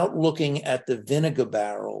without looking at the vinegar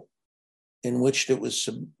barrel in which it was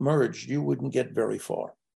submerged, you wouldn't get very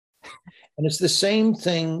far. And it's the same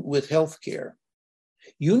thing with healthcare.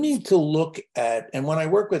 You need to look at, and when I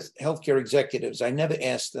work with healthcare executives, I never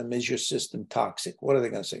ask them, is your system toxic? What are they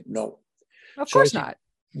going to say? No. Of course not.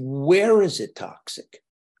 Where is it toxic?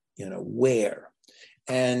 Where?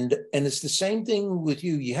 And it's the same thing with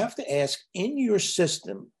you. You have to ask in your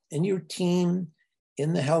system, in your team,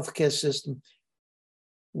 in the healthcare system,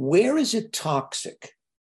 where is it toxic?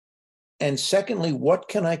 And secondly, what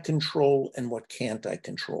can I control and what can't I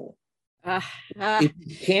control? If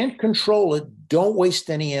you can't control it, don't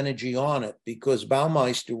waste any energy on it, because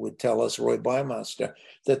Baumeister would tell us, Roy Baumeister,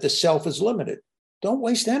 that the self is limited. Don't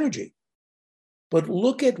waste energy, but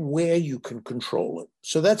look at where you can control it.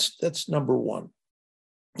 So that's number one.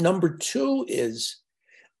 Number two is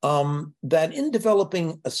that in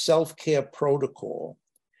developing a self-care protocol,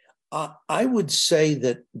 I would say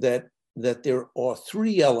that there are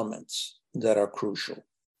three elements that are crucial.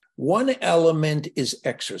 One element is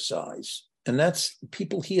exercise. And that's,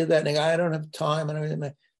 people hear that and I don't have time and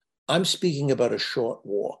everything. I'm speaking about a short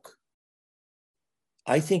walk.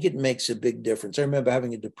 I think it makes a big difference. I remember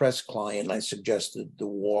having a depressed client and I suggested the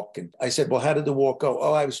walk. And I said, well, how did the walk go?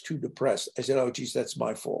 Oh, I was too depressed. I said, oh, geez, that's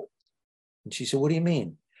my fault. And she said, what do you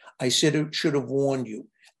mean? I said, it should have warned you.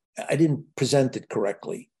 I didn't present it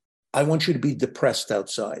correctly. I want you to be depressed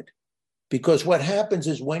outside. Because what happens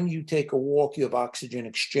is when you take a walk, you have oxygen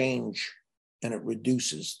exchange and it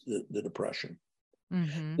reduces the depression.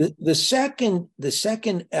 Mm-hmm. The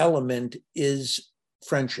second element is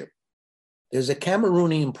friendship. There's a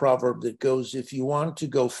Cameroonian proverb that goes, if you want to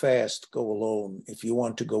go fast, go alone. If you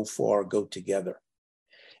want to go far, go together.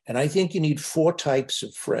 And I think you need 4 types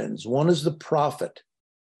of friends. One is the prophet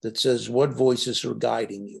that says, what voices are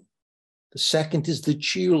guiding you? The second is the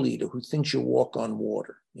cheerleader who thinks you walk on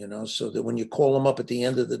water, so that when you call him up at the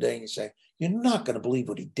end of the day and you say, you're not going to believe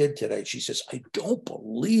what he did today. She says, I don't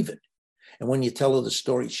believe it. And when you tell her the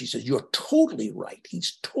story, she says, you're totally right.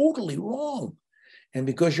 He's totally wrong. And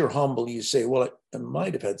because you're humble, you say, well, it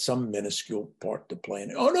might have had some minuscule part to play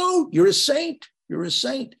in it. Oh, no, you're a saint. You're a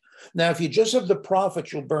saint. Now, if you just have the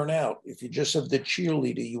prophet, you'll burn out. If you just have the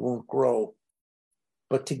cheerleader, you won't grow.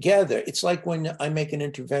 But together, it's like when I make an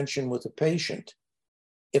intervention with a patient.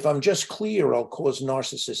 If I'm just clear, I'll cause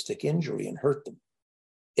narcissistic injury and hurt them.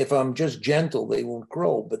 If I'm just gentle, they won't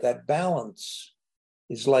grow. But that balance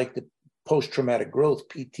is like the post-traumatic growth,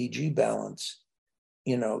 PTG balance.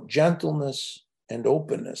 Gentleness and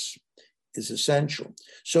openness is essential.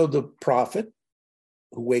 So the prophet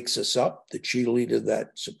who wakes us up, the cheerleader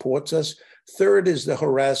that supports us. Third is the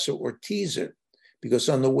harasser or teaser. Because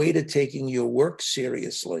on the way to taking your work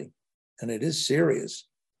seriously, and it is serious,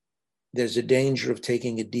 there's a danger of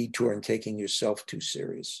taking a detour and taking yourself too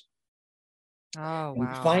serious. Oh, and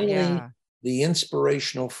wow. Finally, the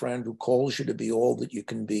inspirational friend who calls you to be all that you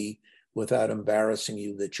can be without embarrassing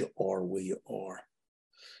you that you are where you are.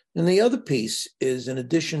 And the other piece is, in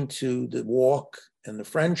addition to the walk and the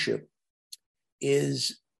friendship,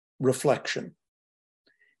 is reflection.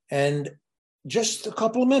 And just a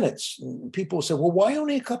couple of minutes. And people say, well, why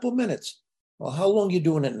only a couple of minutes? Well, how long are you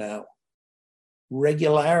doing it now?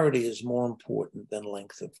 Regularity is more important than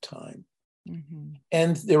length of time. Mm-hmm.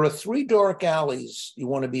 And there are 3 dark alleys you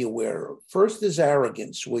want to be aware of. First is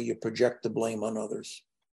arrogance, where you project the blame on others.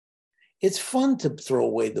 It's fun to throw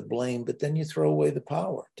away the blame, but then you throw away the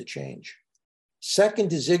power to change.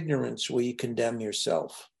 Second is ignorance, where you condemn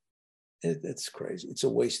yourself. It's crazy. It's a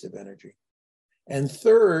waste of energy. And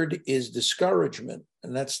third is discouragement,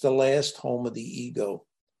 and that's the last home of the ego,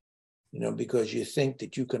 because you think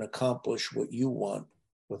that you can accomplish what you want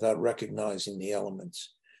without recognizing the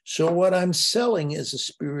elements. So what I'm selling is a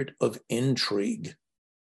spirit of intrigue.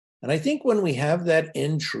 And I think when we have that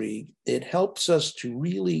intrigue, it helps us to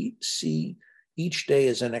really see each day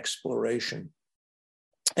as an exploration.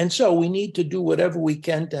 And so we need to do whatever we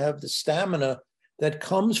can to have the stamina that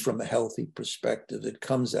comes from a healthy perspective, that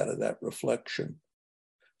comes out of that reflection.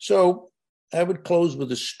 So I would close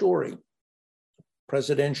with a story, a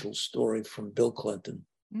presidential story from Bill Clinton.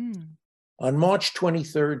 On March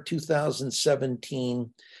 23rd,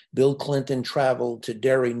 2017, Bill Clinton traveled to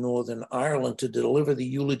Derry, Northern Ireland to deliver the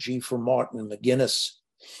eulogy for Martin McGuinness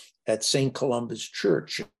at St. Columba's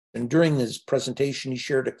Church. And during his presentation, he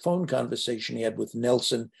shared a phone conversation he had with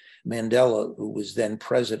Nelson Mandela, who was then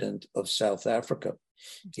president of South Africa.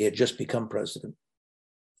 He had just become president.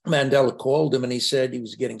 Mandela called him and he said he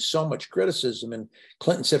was getting so much criticism. And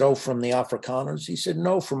Clinton said, oh, from the Afrikaners? He said,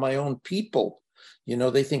 no, from my own people.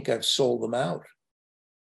 They think I've sold them out.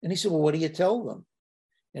 And he said, well, what do you tell them?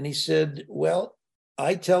 And he said, well,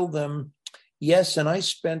 I tell them, yes, and I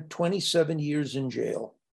spent 27 years in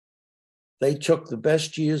jail. They took the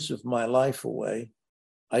best years of my life away.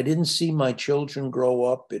 I didn't see my children grow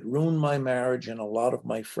up. It ruined my marriage, and a lot of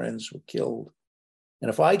my friends were killed. And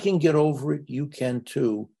if I can get over it, you can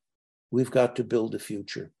too. We've got to build a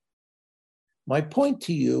future. My point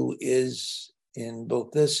to you is, in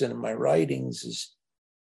both this and in my writings, is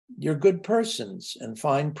you're good persons and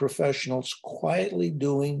fine professionals quietly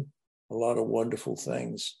doing a lot of wonderful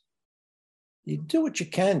things. You do what you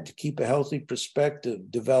can to keep a healthy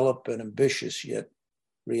perspective, develop an ambitious yet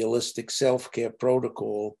realistic self-care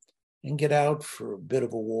protocol, and get out for a bit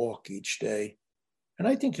of a walk each day. And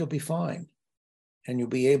I think you'll be fine, and you'll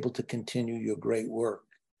be able to continue your great work.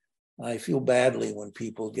 I feel badly when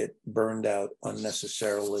people get burned out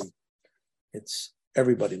unnecessarily.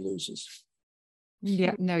 Everybody loses.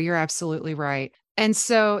 Yeah, no, you're absolutely right. And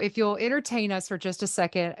so if you'll entertain us for just a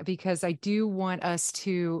second, because I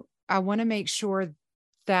want to make sure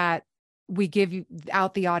that we give you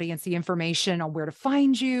out the audience the information on where to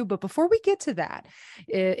find you. But before we get to that,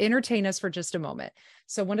 entertain us for just a moment.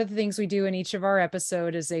 So one of the things we do in each of our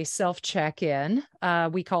episodes is a self check-in.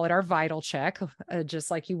 We call it our vital check, just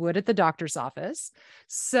like you would at the doctor's office.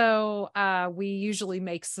 So we usually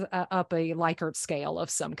make up a Likert scale of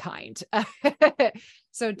some kind.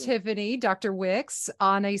 So Tiffany, Dr. Wicks,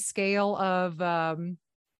 on a scale of,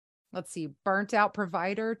 let's see, burnt out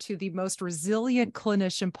provider to the most resilient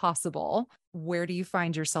clinician possible, where do you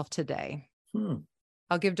find yourself today?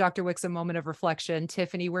 I'll give Dr. Wicks a moment of reflection.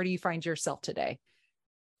 Tiffany, where do you find yourself today?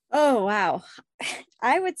 Oh, wow.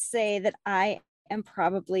 I would say that I am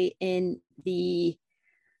probably I'm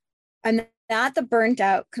not the burnt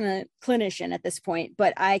out clinician at this point,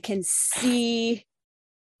 but I can see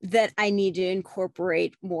that I need to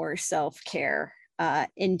incorporate more self-care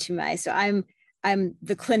into so I'm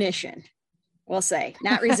the clinician, we'll say,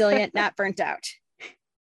 not resilient, not burnt out.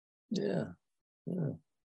 Yeah.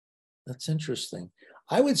 That's interesting.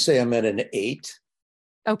 I would say I'm at an 8.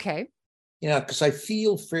 Okay. Yeah, because I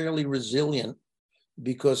feel fairly resilient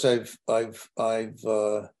because I've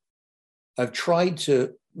tried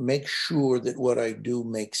to make sure that what I do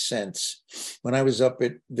makes sense. When I was up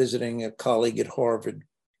at visiting a colleague at Harvard,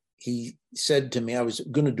 he said to me, I was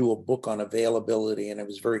going to do a book on availability, and it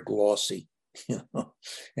was very glossy.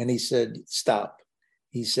 And he said, stop.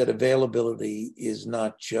 He said, availability is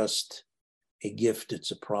not just a gift, it's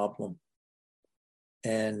a problem.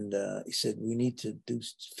 And he said, we need to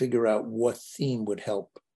figure out what theme would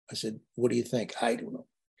help. I said, what do you think? I don't know.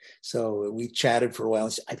 So we chatted for a while.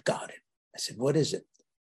 He said, I've got it. I said, what is it?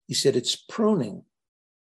 He said, it's pruning.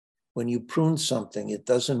 When you prune something, it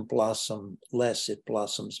doesn't blossom less, it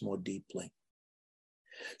blossoms more deeply.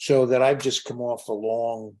 So that I've just come off a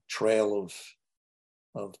long trail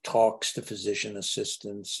of talks to physician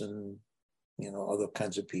assistants and other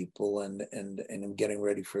kinds of people, and I'm getting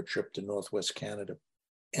ready for a trip to Northwest Canada.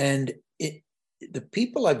 And the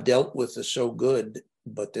people I've dealt with are so good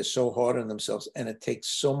but they're so hard on themselves, and it takes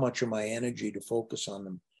so much of my energy to focus on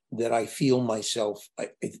them that I feel myself, I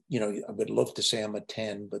would love to say I'm a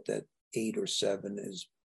 10, but that 8 or 7 is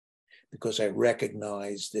because I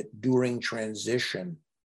recognize that during transition,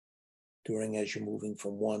 as you're moving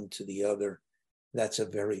from one to the other, that's a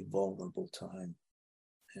very vulnerable time.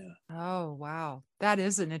 Yeah. Oh, wow. That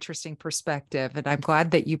is an interesting perspective. And I'm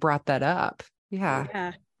glad that you brought that up. Yeah.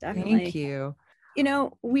 Yeah, definitely. Thank you. You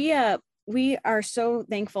know, we are so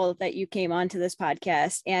thankful that you came on to this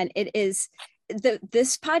podcast, and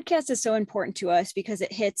this podcast is so important to us because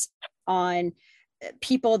it hits on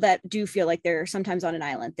people that do feel like they're sometimes on an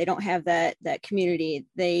island. They don't have that community.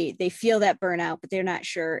 They feel that burnout, but they're not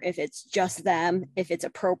sure if it's just them, if it's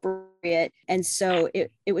appropriate. And so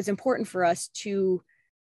it was important for us to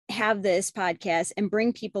have this podcast and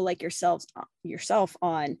bring people like yourself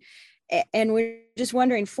on. And we're just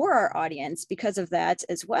wondering, for our audience, because of that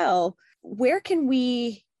as well, where can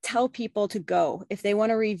we tell people to go if they want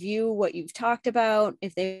to review what you've talked about,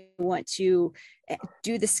 if they want to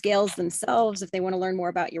do the scales themselves, if they want to learn more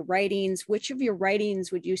about your writings? Which of your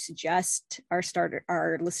writings would you suggest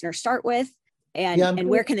our listeners start with, and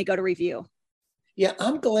where can they go to review? Yeah,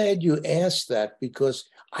 I'm glad you asked that, because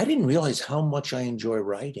I didn't realize how much I enjoy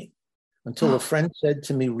writing until a friend said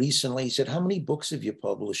to me recently, he said, "How many books have you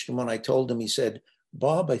published?" And when I told him, he said,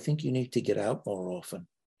 "Bob, I think you need to get out more often."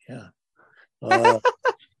 Yeah.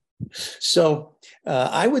 So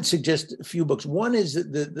I would suggest a few books. One is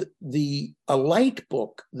a light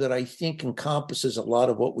book that I think encompasses a lot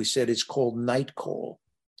of what we said. Is called Night Call.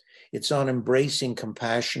 It's on embracing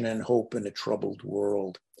compassion and hope in a troubled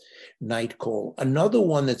world. Night Call. Another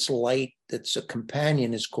one that's light, that's a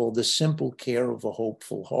companion, is called The Simple Care of a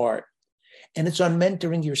Hopeful Heart. And it's on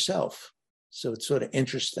mentoring yourself. So it's sort of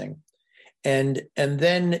interesting. And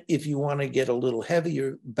then if you want to get a little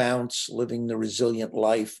heavier, Bounce, Living the Resilient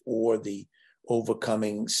Life, or the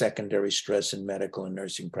Overcoming Secondary Stress in Medical and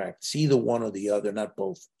Nursing Practice, either one or the other, not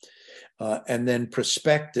both. And then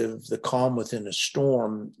Perspective, The Calm Within a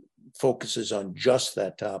Storm, focuses on just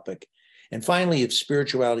that topic. And finally, if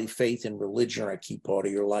spirituality, faith, and religion are a key part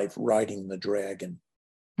of your life, Riding the Dragon.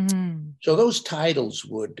 So those titles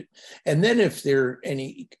would, and then if there are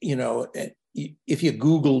any, if you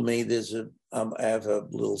Google me, I have a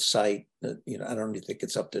little site that, I don't even think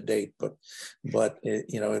it's up to date, but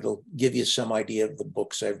it'll give you some idea of the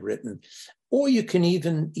books I've written. Or you can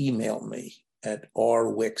even email me at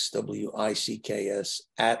rwicks, WICKS,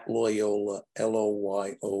 at Loyola,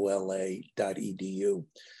 LOYOLA.edu.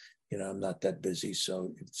 I'm not that busy,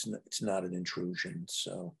 so it's not an intrusion.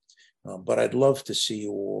 So, but I'd love to see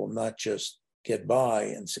you all not just get by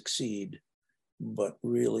and succeed, but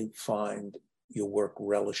really find your work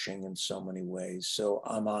relishing in so many ways. So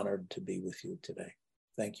I'm honored to be with you today.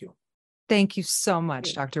 Thank you. Thank you so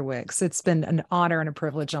much, Dr. Wicks. It's been an honor and a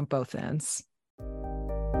privilege on both ends.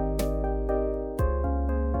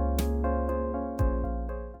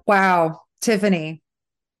 Wow, Tiffany.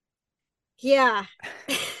 Yeah.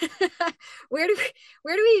 Where do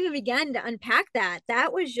we even begin to unpack that?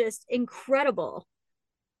 That was just incredible.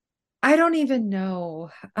 I don't even know.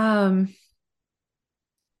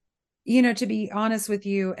 To be honest with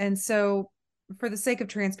you. And so, for the sake of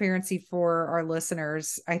transparency for our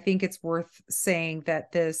listeners, I think it's worth saying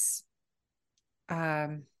that this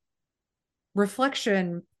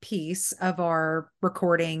reflection piece of our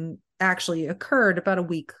recording actually occurred about a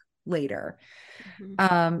week later.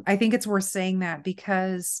 I think it's worth saying that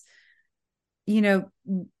because,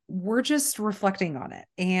 we're just reflecting on it.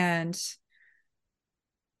 And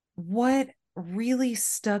what really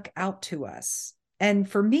stuck out to us, and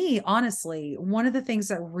for me, honestly, one of the things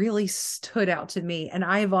that really stood out to me, and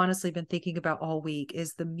I've honestly been thinking about all week,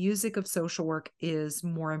 is the music of social work is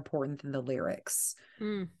more important than the lyrics.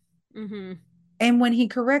 Mm-hmm. And when he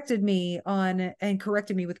corrected me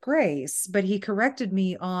with grace, but he corrected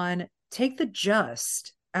me on take the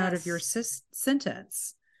just out of your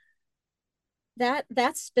sentence.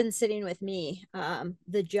 That's been sitting with me,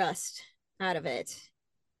 the just out of it,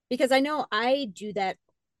 because I know I do that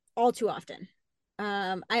all too often.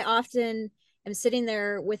 I often am sitting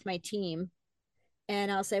there with my team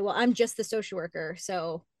and I'll say, well, I'm just the social worker.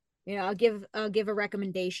 So, I'll give a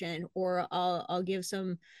recommendation, or I'll give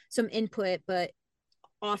some input, but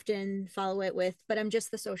often follow it with, but I'm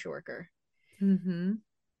just the social worker. Mm-hmm.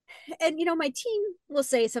 And, my team will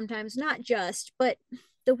say sometimes, not just, but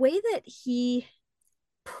the way that he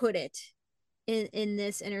put it in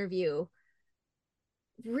this interview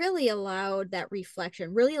really allowed that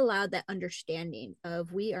reflection, really allowed that understanding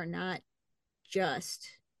of, we are not just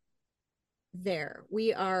there.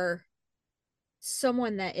 We are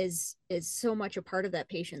someone that is so much a part of that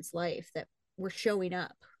patient's life, that we're showing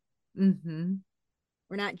up. Mm-hmm.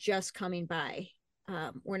 We're not just coming by.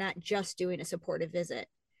 We're not just doing a supportive visit.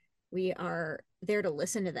 We are there to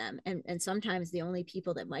listen to them, and sometimes the only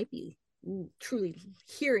people that might be truly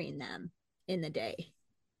hearing them in the day.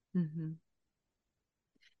 Mm-hmm.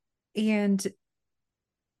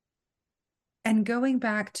 And going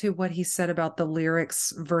back to what he said about the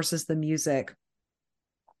lyrics versus the music,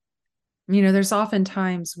 there's often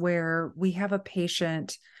times where we have a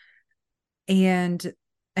patient, and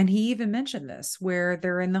he even mentioned this, where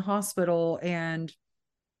they're in the hospital and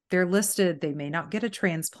they're listed, they may not get a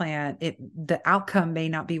transplant, the outcome may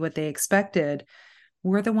not be what they expected.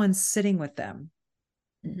 We're the ones sitting with them.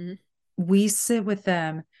 Mm-hmm. We sit with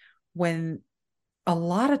them when a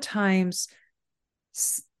lot of times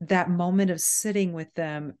that moment of sitting with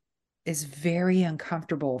them is very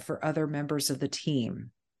uncomfortable for other members of the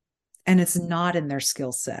team, and it's not in their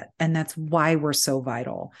skill set, and that's why we're so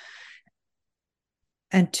vital.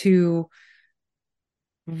 And to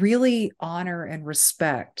really honor and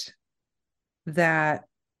respect that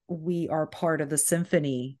we are part of the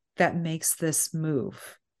symphony that makes this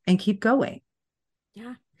move and keep going.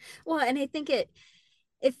 Yeah. Well, and I think it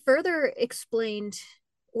further explained,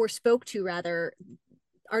 or spoke to rather,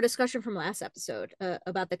 our discussion from last episode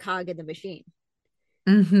about the cog in the machine.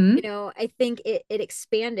 Mm-hmm. I think it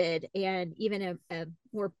expanded, and even a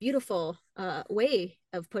more beautiful way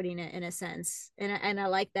of putting it, in a sense. And I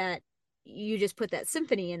like that you just put that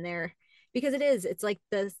symphony in there, because it's like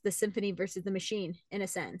the symphony versus the machine, in a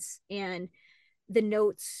sense, and the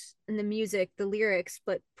notes and the music, the lyrics,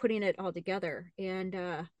 but putting it all together.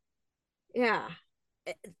 And yeah,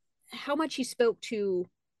 how much he spoke to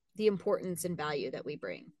the importance and value that we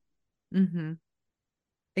bring. Mm-hmm.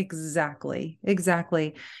 Exactly.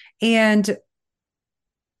 And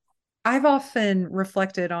I've often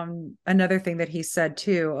reflected on another thing that he said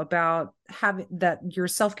too, about having that your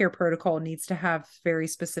self-care protocol needs to have very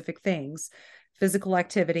specific things. Physical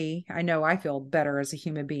activity. I know I feel better as a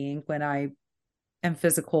human being when I am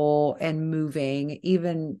physical and moving,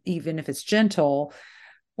 even if it's gentle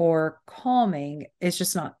or calming. It's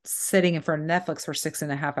just not sitting in front of Netflix for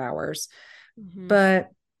 6.5 hours. Mm-hmm. But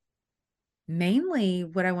mainly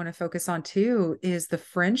what I want to focus on too is the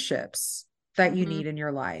friendships that you Mm-hmm. need in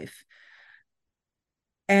your life,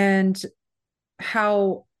 and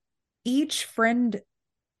how each friend,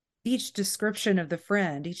 each description of the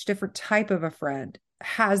friend, each different type of a friend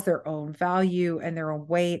has their own value and their own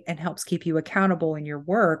weight, and helps keep you accountable in your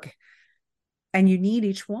work. And you need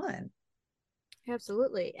each one.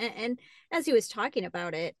 Absolutely. And as he was talking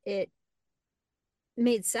about it, it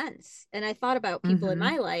made sense. And I thought about people in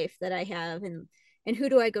Mm-hmm. my life that I have, and who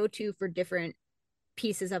do I go to for different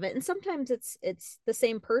pieces of it. And sometimes it's the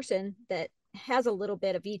same person that has a little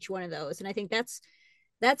bit of each one of those. And I think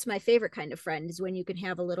that's my favorite kind of friend, is when you can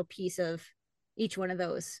have a little piece of each one of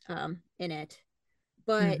those in it.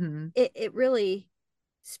 But Mm-hmm. it really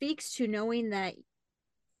speaks to knowing that,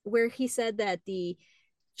 where he said that the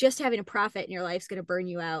just having a prophet in your life is going to burn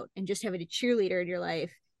you out, and just having a cheerleader in your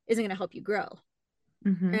life isn't going to help you grow.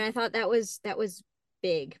 Mm-hmm. And I thought that was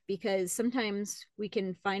big, because sometimes we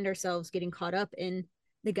can find ourselves getting caught up in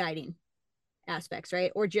the guiding aspects,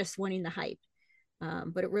 right? Or just wanting the hype.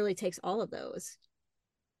 But it really takes all of those.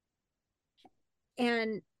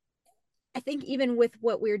 And I think even with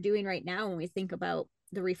what we're doing right now, when we think about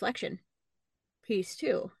the reflection piece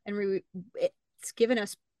too, and it's given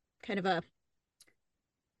us kind of a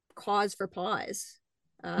cause for pause,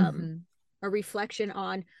 um, Mm-hmm. a reflection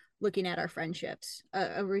on looking at our friendships,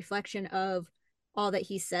 a reflection of all that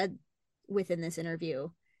he said within this interview,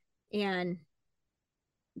 and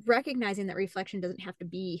recognizing that reflection doesn't have to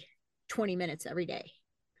be 20 minutes every day.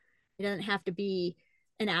 It doesn't have to be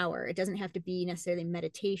an hour. It doesn't have to be necessarily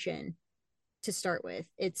meditation to start with.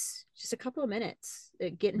 It's just a couple of minutes,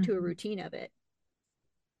 get into a Mm-hmm. routine of it.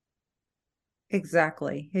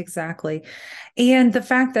 Exactly. And the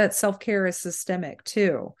fact that self-care is systemic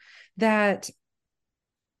too, that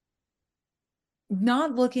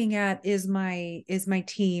not looking at is my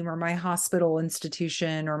team or my hospital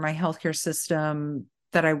institution or my healthcare system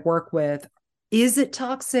that I work with, is it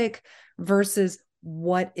toxic, versus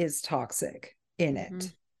what is toxic in Mm-hmm.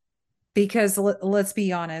 it. Because let's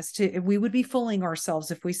be honest, we would be fooling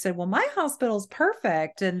ourselves if we said, well, my hospital's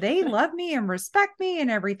perfect and they love me and respect me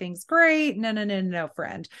and everything's great. No,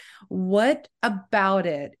 friend. What about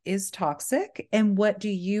it is toxic? And what do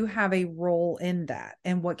you have a role in that?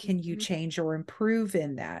 And what can you Mm-hmm. change or improve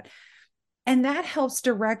in that? And that helps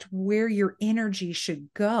direct where your energy should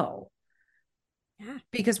go. Yeah.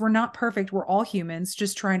 Because we're not perfect. We're all humans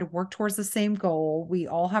just trying to work towards the same goal. We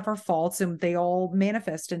all have our faults and they all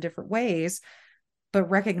manifest in different ways, but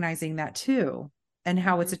recognizing that too, and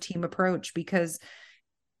how it's a team approach. Because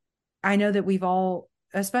I know that we've all,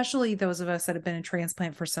 especially those of us that have been in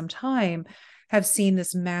transplant for some time, have seen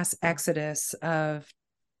this mass exodus of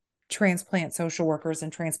transplant social workers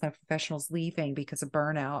and transplant professionals leaving because of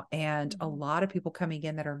burnout, and a lot of people coming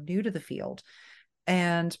in that are new to the field.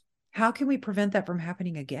 And how can we prevent that from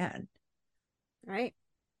happening again? Right.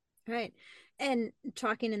 Right. And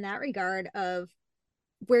talking in that regard of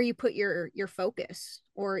where you put your focus,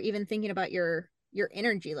 or even thinking about your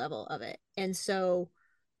energy level of it. And so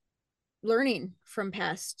learning from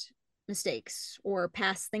past mistakes or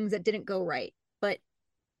past things that didn't go right,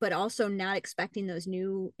 but also not expecting those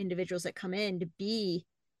new individuals that come in to be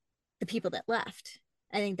the people that left.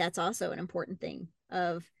 I think that's also an important thing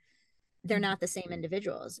of they're not the same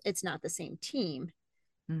individuals. It's not the same team.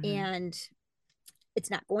 And it's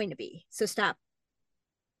not going to be. So stop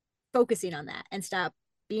focusing on that and stop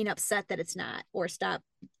being upset that it's not, or stop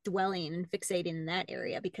dwelling and fixating in that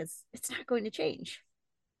area, because it's not going to change.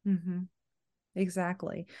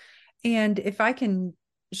 Exactly. And if I can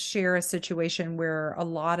share a situation where a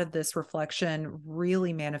lot of this reflection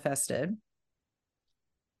really manifested.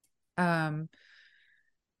 So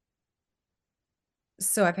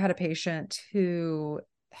I've had a patient who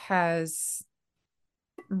has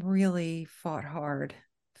really fought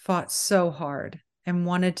so hard and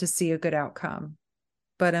wanted to see a good outcome.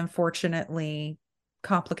 But unfortunately,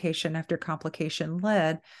 complication after complication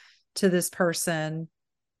led to this person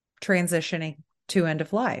transitioning to end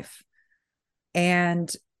of life. And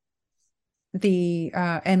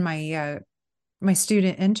my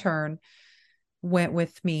student intern went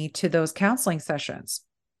with me to those counseling sessions.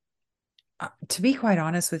 To be quite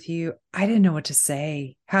honest with you, I didn't know what to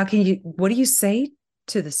say. What do you say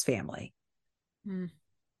to this family?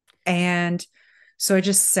 And so I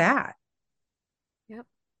just sat. Yep.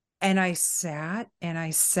 And I sat and I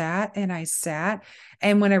sat and I sat.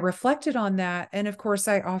 And when I reflected on that, and of course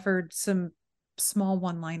I offered some small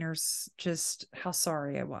one-liners, just how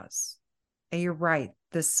sorry I was. And you're right,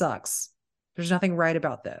 this sucks. There's nothing right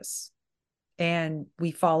about this. And we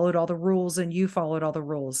followed all the rules and you followed all the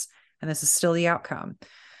rules, and this is still the outcome.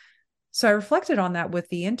 So I reflected on that with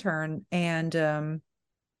the intern, and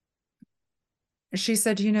she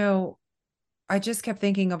said, I just kept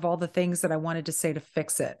thinking of all the things that I wanted to say to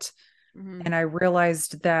fix it. And I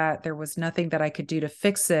realized that there was nothing that I could do to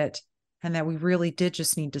fix it, and that we really did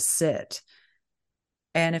just need to sit.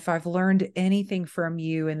 And if I've learned anything from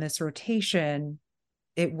you in this rotation,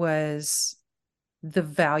 it was the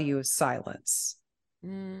value of silence.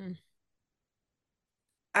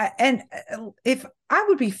 If I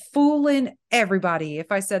would be fooling everybody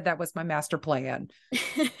if I said that was my master plan.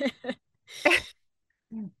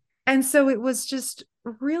 And so it was just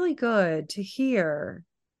really good to hear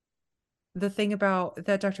the thing about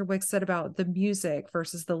that Dr. Wicks said about the music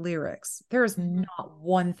versus the lyrics. There is not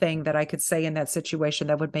one thing that I could say in that situation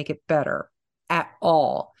that would make it better at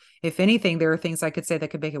all. If anything, there are things I could say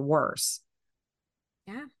that could make it worse.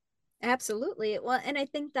 Yeah, absolutely. Well, and I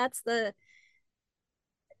think it's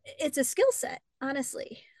a skill set,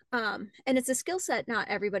 honestly. And it's a skill set not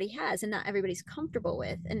everybody has and not everybody's comfortable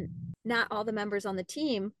with, and not all the members on the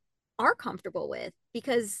team are comfortable with,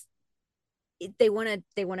 because they want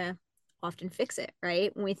to often fix it,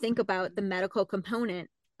 right? When we think about the medical component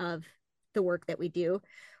of the work that we do,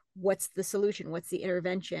 what's the solution? What's the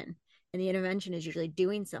intervention? And the intervention is usually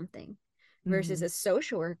doing something. Versus as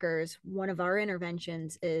social workers, one of our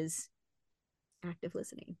interventions is active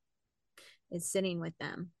listening, is sitting with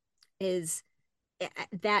them, is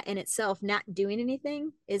that in itself, not doing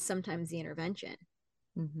anything is sometimes the intervention.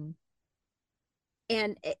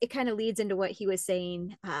 And it kind of leads into what he was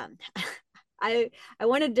saying. I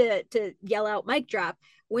wanted to yell out mic drop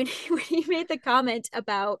when he made the comment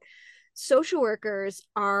about social workers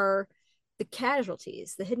are the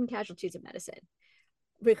casualties, the hidden casualties of medicine,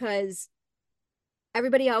 because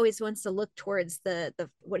everybody always wants to look towards the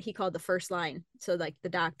what he called the first line, so like the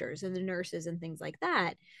doctors and the nurses and things like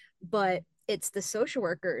that, but it's the social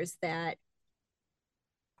workers that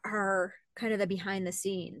are kind of the behind the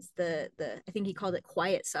scenes, the I think he called it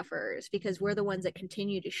quiet sufferers, because we're the ones that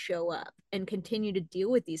continue to show up and continue to deal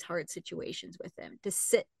with these hard situations with them, to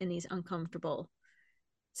sit in these uncomfortable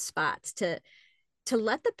spots, to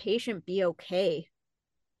let the patient be okay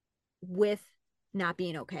with not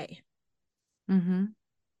being okay. And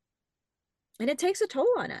it takes a toll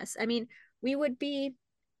on us. I mean, we would be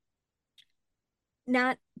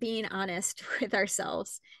not being honest with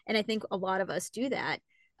ourselves, and I think a lot of us do that,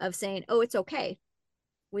 of saying, oh, it's okay,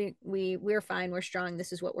 we're fine, we're strong,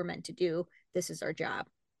 this is what we're meant to do, this is our job,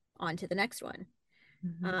 on to the next one.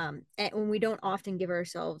 And when we don't often give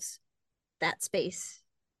ourselves that space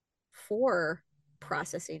for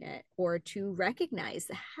processing it, or to recognize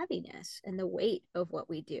the heaviness and the weight of what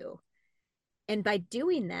we do. And by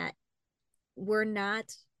doing that, we're not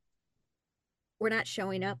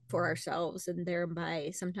showing up for ourselves, and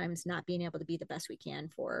thereby sometimes not being able to be the best we can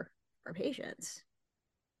for our patients.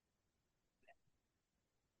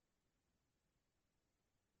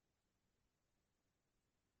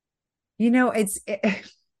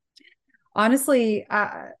 Honestly,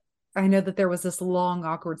 I know that there was this long,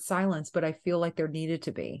 awkward silence, but I feel like there needed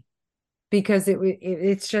to be, because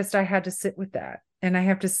it's just, I had to sit with that, and I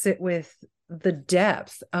have to sit with the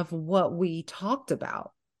depth of what we talked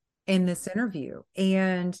about in this interview.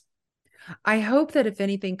 And I hope that if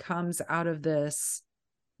anything comes out of this,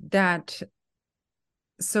 that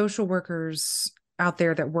social workers out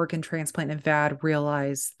there that work in transplant and VAD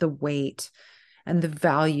realize the weight and the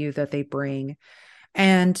value that they bring,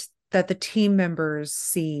 and that the team members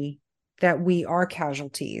see that we are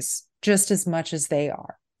casualties just as much as they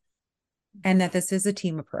are, and that this is a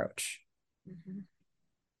team approach.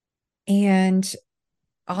 And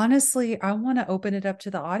honestly, I want to open it up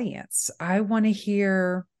to the audience. I want to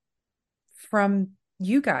hear from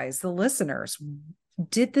you guys, the listeners.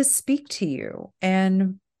 Did this speak to you?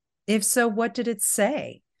 And if so, what did it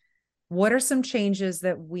say? What are some changes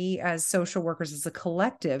that we as social workers, as a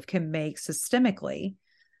collective, can make systemically,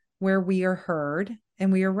 where we are heard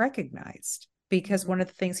and we are recognized? Because one of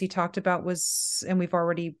the things he talked about was, and we've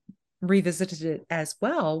already revisited it as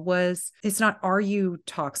well, was it's not, are you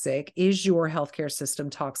toxic? Is your healthcare system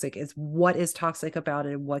toxic? It's what is toxic about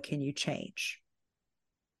it, and what can you change?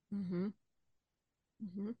 And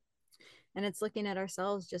it's looking at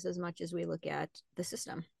ourselves just as much as we look at the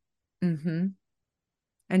system. And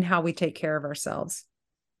how we take care of ourselves.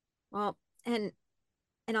 Well, and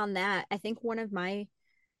on that, I think one of my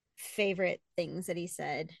favorite things that he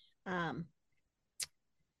said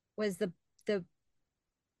was the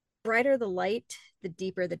brighter the light, the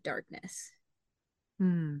deeper the darkness.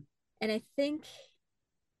 And I think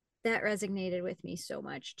that resonated with me so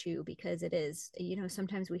much too, because it is,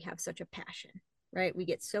 sometimes we have such a passion, right? We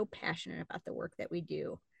get so passionate about the work that we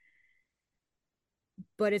do,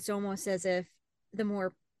 but it's almost as if the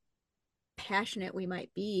more passionate we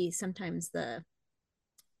might be, sometimes the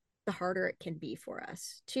harder it can be for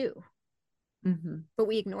us too. But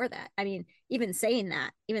we ignore that. I mean, even saying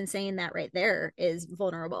that right there is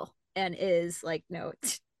vulnerable, and is like, no,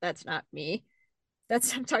 that's not me. I'm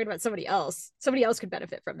talking about somebody else. Somebody else could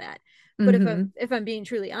benefit from that. But if I'm being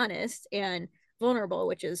truly honest and vulnerable,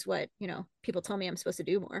 which is what, people tell me I'm supposed to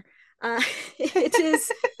do more,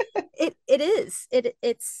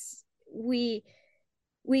 it's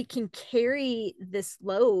we can carry this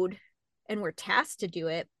load, and we're tasked to do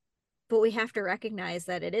it, but we have to recognize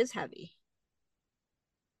that it is heavy.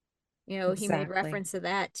 He made reference to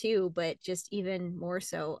that too, but just even more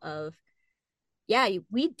so of, yeah,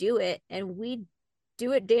 we do it, and we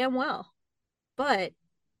do it damn well, but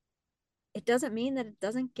it doesn't mean that it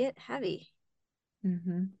doesn't get heavy.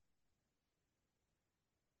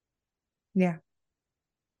 Yeah.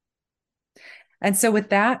 And so with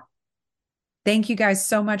that, thank you guys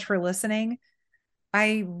so much for listening.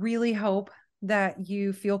 I really hope that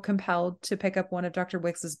you feel compelled to pick up one of Dr.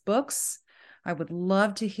 Wicks's books. I would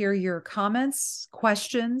love to hear your comments,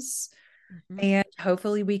 questions, and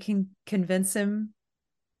hopefully we can convince him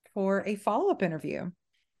for a follow-up interview.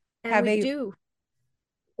 And we do.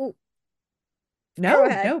 Oh,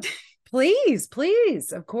 no, please.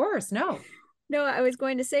 Of course. No, I was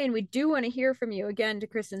going to say, and we do want to hear from you again, to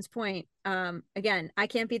Kristen's point. Again, I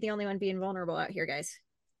can't be the only one being vulnerable out here, guys.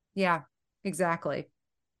 Yeah, exactly.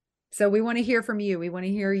 So we want to hear from you. We want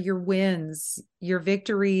to hear your wins, your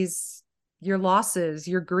victories, your losses,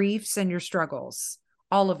 your griefs, and your struggles.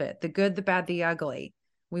 All of it, the good, the bad, the ugly.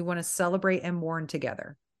 We want to celebrate and mourn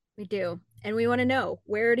together. We do. And we want to know,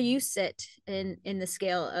 where do you sit in the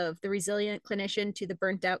scale of the resilient clinician to the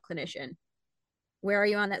burnt out clinician? Where are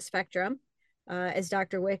you on that spectrum? As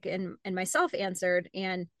Dr. Wick and myself answered.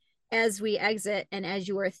 And as we exit, and as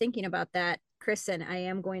you were thinking about that, Kristen, I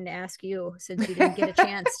am going to ask you, since you didn't get a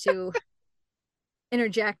chance to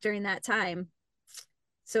interject during that time.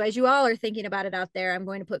 So as you all are thinking about it out there, I'm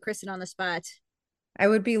going to put Kristen on the spot. I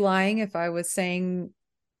would be lying if I was saying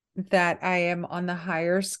that I am on the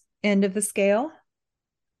higher end of the scale.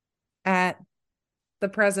 At the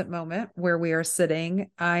present moment where we are sitting,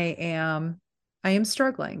 I am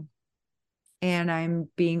struggling, and I'm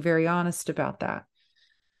being very honest about that.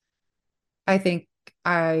 I think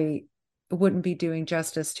I wouldn't be doing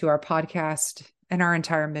justice to our podcast and our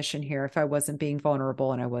entire mission here if I wasn't being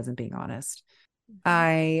vulnerable and I wasn't being honest.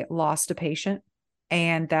 I lost a patient,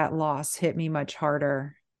 and that loss hit me much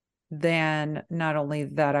harder than not only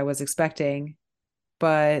that I was expecting,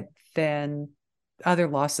 but then other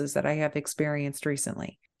losses that I have experienced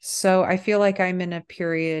recently. So I feel like I'm in a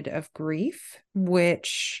period of grief,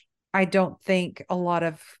 which I don't think a lot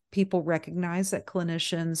of people recognize, that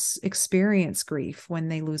clinicians experience grief when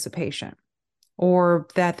they lose a patient, or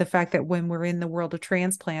that the fact that when we're in the world of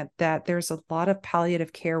transplant, that there's a lot of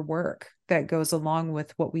palliative care work that goes along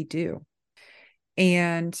with what we do.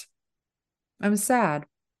 And I'm sad.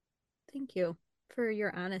 Thank you for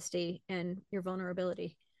your honesty and your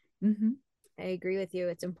vulnerability. Mm-hmm. I agree with you.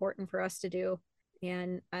 It's important for us to do.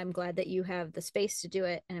 And I'm glad that you have the space to do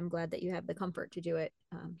it. And I'm glad that you have the comfort to do it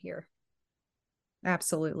here.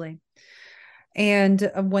 Absolutely.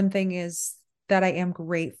 And one thing is that I am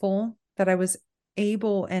grateful that I was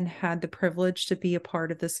able and had the privilege to be a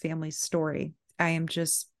part of this family's story. I am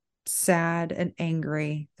just sad and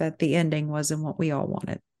angry that the ending wasn't what we all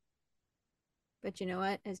wanted. But you know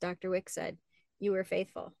what? As Dr. Wicks said, you were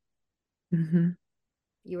faithful. Mm-hmm.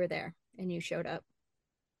 You were there and you showed up.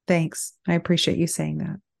 Thanks. I appreciate you saying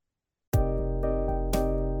that.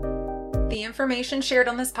 The information shared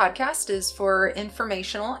on this podcast is for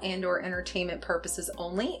informational and/or entertainment purposes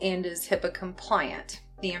only and is HIPAA compliant.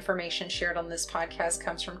 The information shared on this podcast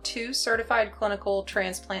comes from 2 certified clinical,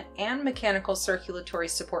 transplant, and mechanical circulatory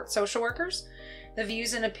support social workers. The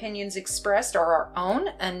views and opinions expressed are our own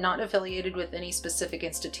and not affiliated with any specific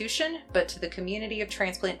institution, but to the community of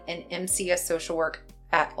transplant and MCS social work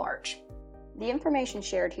at large. The information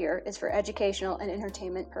shared here is for educational and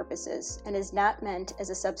entertainment purposes and is not meant as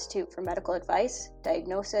a substitute for medical advice,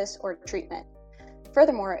 diagnosis, or treatment.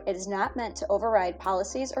 Furthermore, it is not meant to override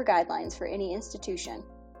policies or guidelines for any institution.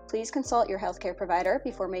 Please consult your healthcare provider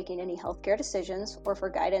before making any healthcare decisions or for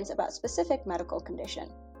guidance about specific medical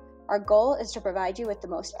condition. Our goal is to provide you with the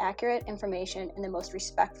most accurate information in the most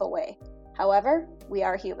respectful way. However, we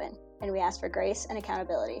are human, and we ask for grace and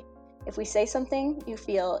accountability. If we say something you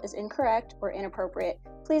feel is incorrect or inappropriate,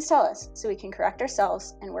 please tell us so we can correct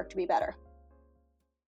ourselves and work to be better.